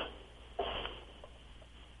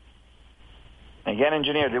 Again,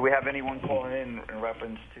 engineer, do we have anyone calling in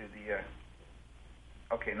reference to the...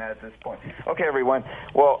 Okay, not at this point. Okay, everyone.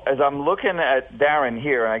 Well, as I'm looking at Darren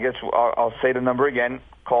here, and I guess I'll say the number again.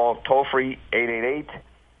 Call toll-free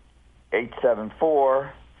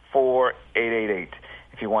 888-874-4888.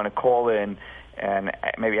 If you want to call in and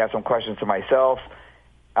maybe have some questions to myself,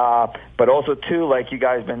 But also, too, like you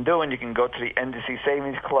guys been doing, you can go to the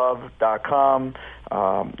NDCSavingsClub.com.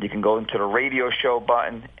 You can go into the radio show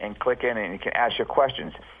button and click in, and you can ask your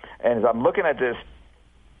questions. And as I'm looking at this,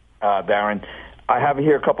 Darren, I have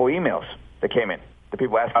here a couple emails that came in. The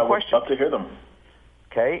people asking questions. I would love to hear them.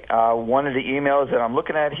 Okay. One of the emails that I'm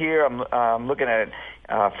looking at here, I'm looking at it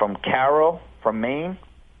from Carol from Maine.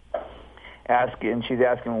 She's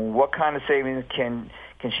asking what kind of savings can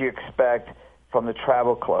she expect from the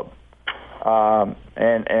travel club, and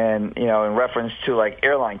in reference to like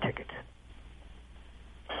airline tickets.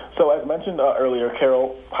 So as mentioned earlier,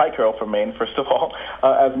 Carol, hi Carol from Maine, first of all.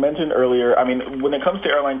 As mentioned earlier, I mean, when it comes to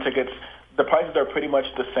airline tickets, the prices are pretty much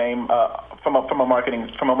the same from a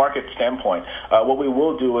market standpoint. What we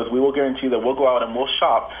will do is we will guarantee that we'll go out and we'll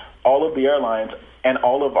shop all of the airlines and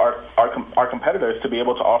all of our competitors to be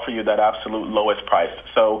able to offer you that absolute lowest price.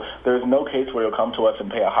 So there's no case where you'll come to us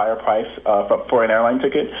and pay a higher price for an airline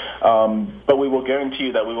ticket, but we will guarantee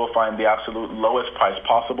you that we will find the absolute lowest price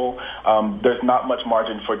possible. There's not much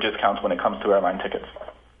margin for discounts when it comes to airline tickets.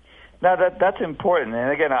 Now, that's important.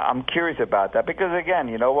 And, again, I'm curious about that because, again,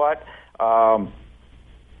 you know what?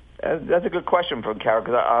 That's a good question from Carol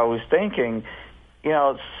because I was thinking,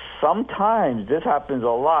 sometimes this happens a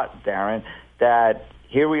lot, Darren, that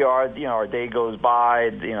here we are, our day goes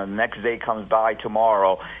by, the next day comes by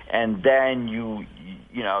tomorrow, and then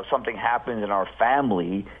something happens in our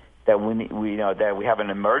family that that we have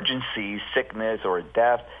an emergency, sickness or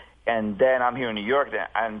death, and then I'm here in New York,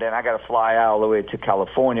 and then I got to fly out all the way to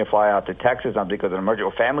California, fly out to Texas, because of an emergency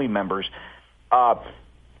or family members.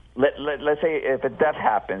 Let's say if a death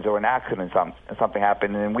happens or an accident, something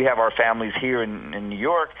happened, and we have our families here in New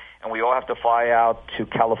York, and we all have to fly out to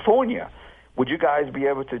California. Would you guys be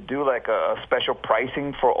able to do like a special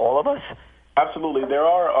pricing for all of us? Absolutely. There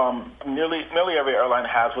are nearly every airline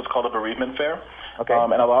has what's called a bereavement fare. Okay.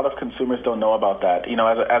 And a lot of consumers don't know about that.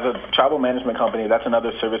 As a travel management company, that's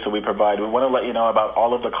another service that we provide. We want to let you know about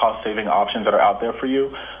all of the cost-saving options that are out there for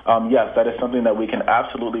you. Yes, that is something that we can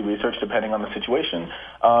absolutely research depending on the situation.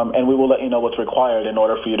 And we will let you know what's required in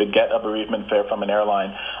order for you to get a bereavement fare from an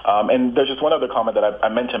airline. And there's just one other comment that I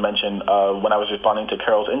meant to mention when I was responding to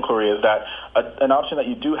Carol's inquiry is that an option that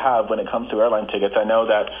you do have when it comes to airline tickets, I know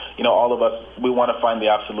that, all of us, we want to find the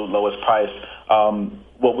absolute lowest price.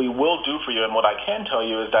 What we will do for you, and what I can tell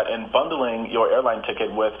you, is that in bundling your airline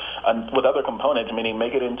ticket with other components, meaning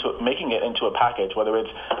making it into a package, whether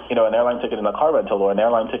it's an airline ticket in a car rental or an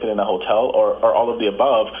airline ticket in a hotel or all of the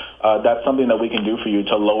above, that's something that we can do for you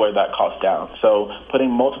to lower that cost down. So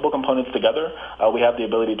putting multiple components together, we have the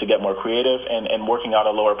ability to get more creative and working out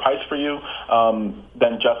a lower price for you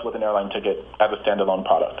than just with an airline ticket as a standalone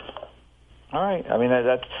product. All right. I mean,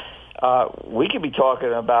 that's. We could be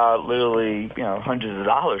talking about literally, hundreds of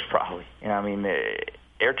dollars probably.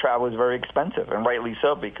 Air travel is very expensive, and rightly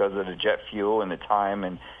so because of the jet fuel and the time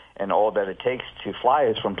and all that it takes to fly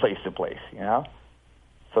us from place to place,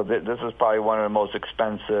 So this is probably one of the most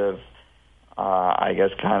expensive,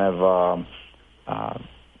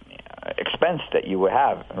 expense that you would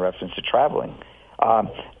have in reference to traveling.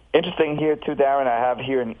 Interesting here, too, Darren, I have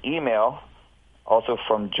here an email also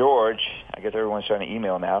from George. I guess everyone's trying to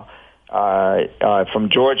email now. From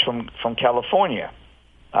George from California.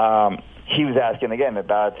 He was asking again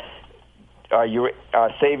about your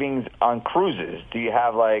savings on cruises. Do you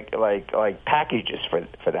have like packages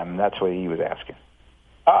for them? And that's what he was asking.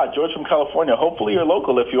 George from California. Hopefully you're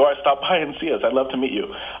local. If you are, stop by and see us. I'd love to meet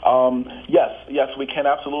you. Yes, we can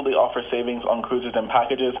absolutely offer savings on cruises and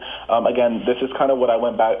packages. Again, this is kind of what I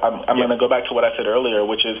went back. I'm going to go back to what I said earlier,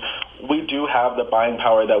 which is we do have the buying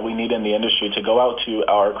power that we need in the industry to go out to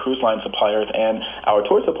our cruise line suppliers and our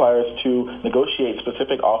tour suppliers to negotiate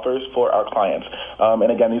specific offers for our clients. And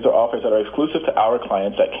again, these are offers that are exclusive to our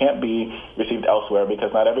clients that can't be received elsewhere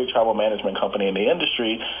because not every travel management company in the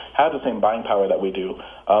industry has the same buying power that we do.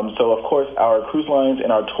 So, of course, our cruise lines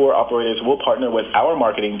and our tour operators will partner with our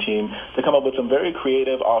marketing team to come up with some very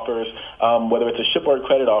creative offers, whether it's a shipboard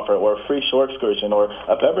credit offer or a free shore excursion or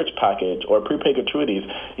a beverage package or prepaid gratuities,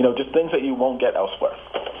 just things that you won't get elsewhere.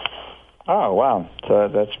 Oh, wow. So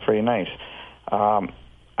that's pretty nice. I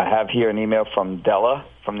have here an email from Della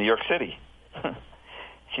from New York City.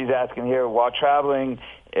 She's asking here, while traveling,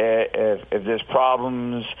 if there's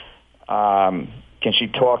problems, can she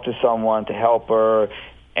talk to someone to help her?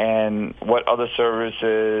 And what other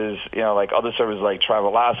services, like other services like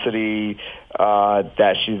Travelocity,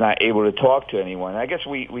 that she's not able to talk to anyone? I guess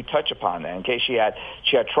we touch upon that in case she had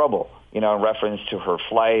trouble, in reference to her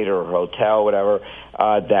flight or her hotel, whatever,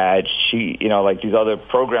 that she, like these other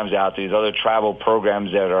programs out there, these other travel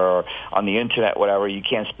programs that are on the internet, whatever, you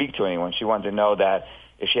can't speak to anyone. She wanted to know that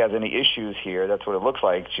if she has any issues here. That's what it looks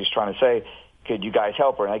like. She's trying to say, could you guys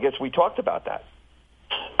help her? And I guess we talked about that.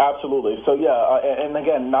 Absolutely. So and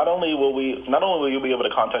again, not only will you be able to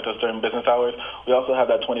contact us during business hours, we also have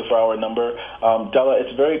that 24-hour number. Della,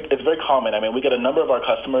 it's very common. I mean, we get a number of our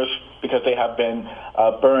customers because they have been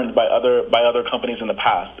burned by other companies in the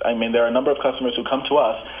past. I mean, there are a number of customers who come to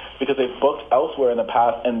us because they've booked elsewhere in the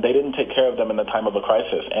past and they didn't take care of them in the time of a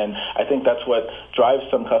crisis. And I think that's what drives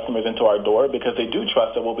some customers into our door, because they do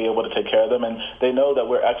trust that we'll be able to take care of them, and they know that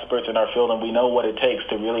we're experts in our field and we know what it takes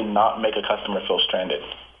to really not make a customer feel stranded.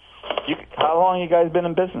 How long have you guys been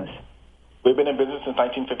in business? We've been in business since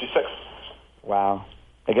 1956. Wow.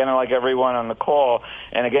 Again, I'd like everyone on the call,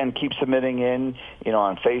 and again, keep submitting in,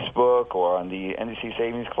 on Facebook or on the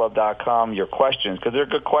ndcsavingsclub.com your questions, because they're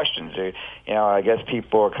good questions. I guess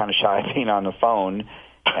people are kind of shy being on the phone,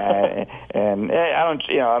 and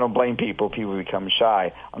I don't blame people. People become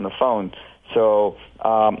shy on the phone. So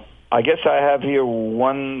I guess I have here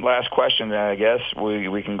one last question that I guess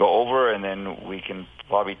we can go over, and then we can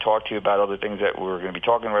probably talk to you about other things that we're going to be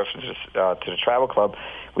talking in reference to the Travel Club.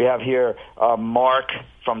 We have here Mark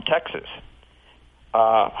from Texas.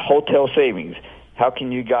 Hotel savings. How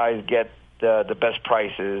can you guys get the best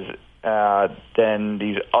prices than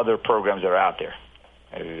these other programs that are out there?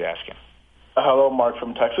 As he's asking. Hello, Mark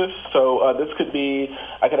from Texas. So this could be,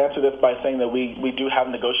 I could answer this by saying that we do have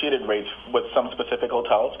negotiated rates with some specific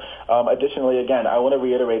hotels. Additionally, again, I want to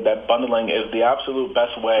reiterate that bundling is the absolute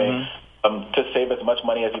best way to save as much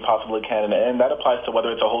money as you possibly can. And that applies to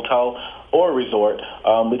whether it's a hotel or a resort.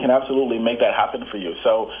 We can absolutely make that happen for you.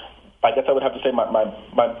 So I guess I would have to say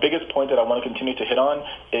my biggest point that I want to continue to hit on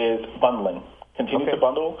is bundling. Continue to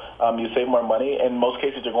bundle. You save more money. In most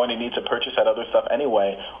cases, you're going to need to purchase that other stuff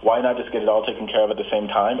anyway. Why not just get it all taken care of at the same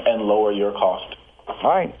time and lower your cost? All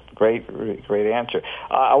right. Great answer.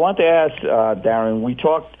 I want to ask, Darren, we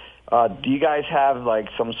talked, do you guys have like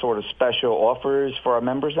some sort of special offers for our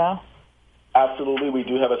members now? Absolutely, we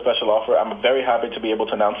do have a special offer. I'm very happy to be able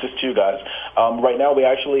to announce this to you guys. Right now, we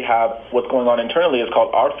actually have what's going on internally is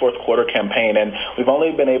called our fourth quarter campaign, and we've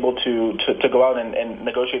only been able to go out and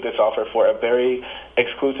negotiate this offer for a very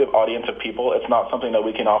exclusive audience of people. It's not something that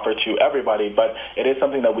we can offer to everybody, but it is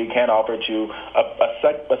something that we can offer to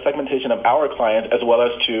a segmentation of our clients as well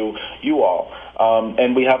as to you all.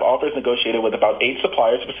 And we have offers negotiated with about 8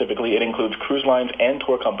 suppliers specifically. It includes cruise lines and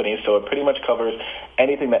tour companies, so it pretty much covers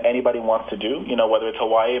anything that anybody wants to do, whether it's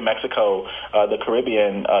Hawaii, Mexico, the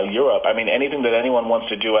Caribbean, Europe. I mean, anything that anyone wants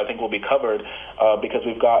to do, I think will be covered because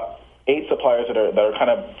we've got 8 suppliers that are kind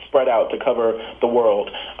of spread out to cover the world.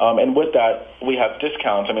 And with that, we have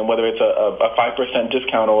discounts. I mean, whether it's a 5%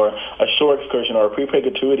 discount or a shore excursion or a prepaid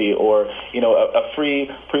gratuity or, a free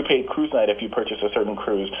prepaid cruise night if you purchase a certain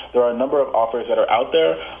cruise. There are a number of offers that are out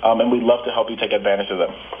there, and we'd love to help you take advantage of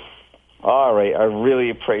them. All right. I really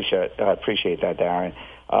appreciate that, Darren.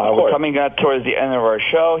 We're coming up towards the end of our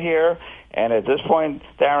show here. And at this point,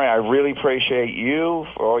 Darren, I really appreciate you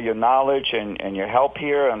for all your knowledge and your help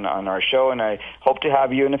here on our show, and I hope to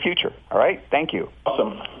have you in the future. All right? Thank you.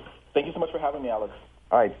 Awesome. Thank you so much for having me, Alex.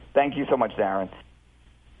 All right. Thank you so much, Darren.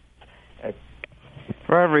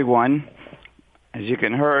 For everyone, as you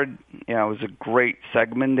can heard, it was a great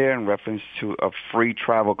segment there in reference to a free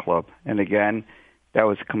travel club. And again, that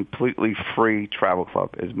was completely free travel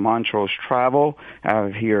club. It's Montrose Travel. I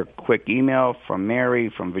have here a quick email from Mary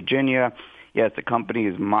from Virginia. Yes, the company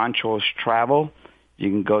is Montrose Travel. You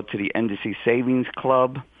can go to the NDC Savings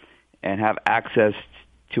Club and have access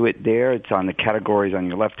to it there. It's on the categories on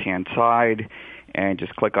your left-hand side. And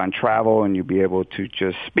just click on travel and you'll be able to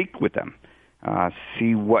just speak with them.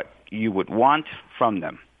 See what you would want from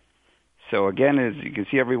them. So again, as you can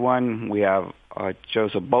see, everyone, we have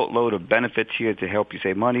just a boatload of benefits here to help you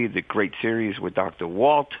save money. The great series with Dr.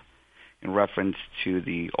 Walt in reference to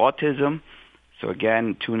the autism. So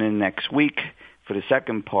again, tune in next week for the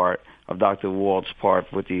second part of Dr. Walt's part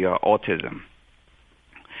with the autism.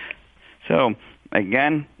 So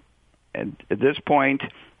again, at this point,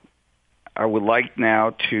 I would like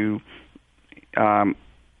now to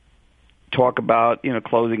talk about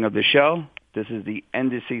closing of the show. This is the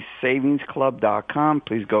ndcsavingsclub.com.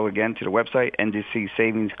 Please go again to the website,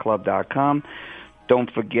 ndcsavingsclub.com.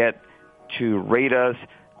 Don't forget to rate us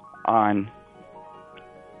on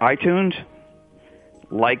iTunes.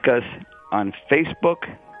 Like us on Facebook.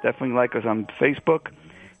 Definitely like us on Facebook.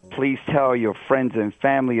 Please tell your friends and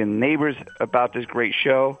family and neighbors about this great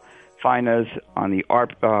show. Find us on the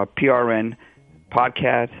PRN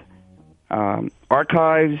podcast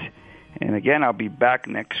archives. And again, I'll be back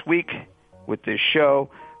next week with this show.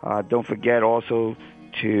 Don't forget also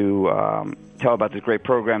to tell about this great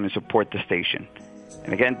program and support the station.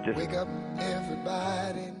 And again, this Wake up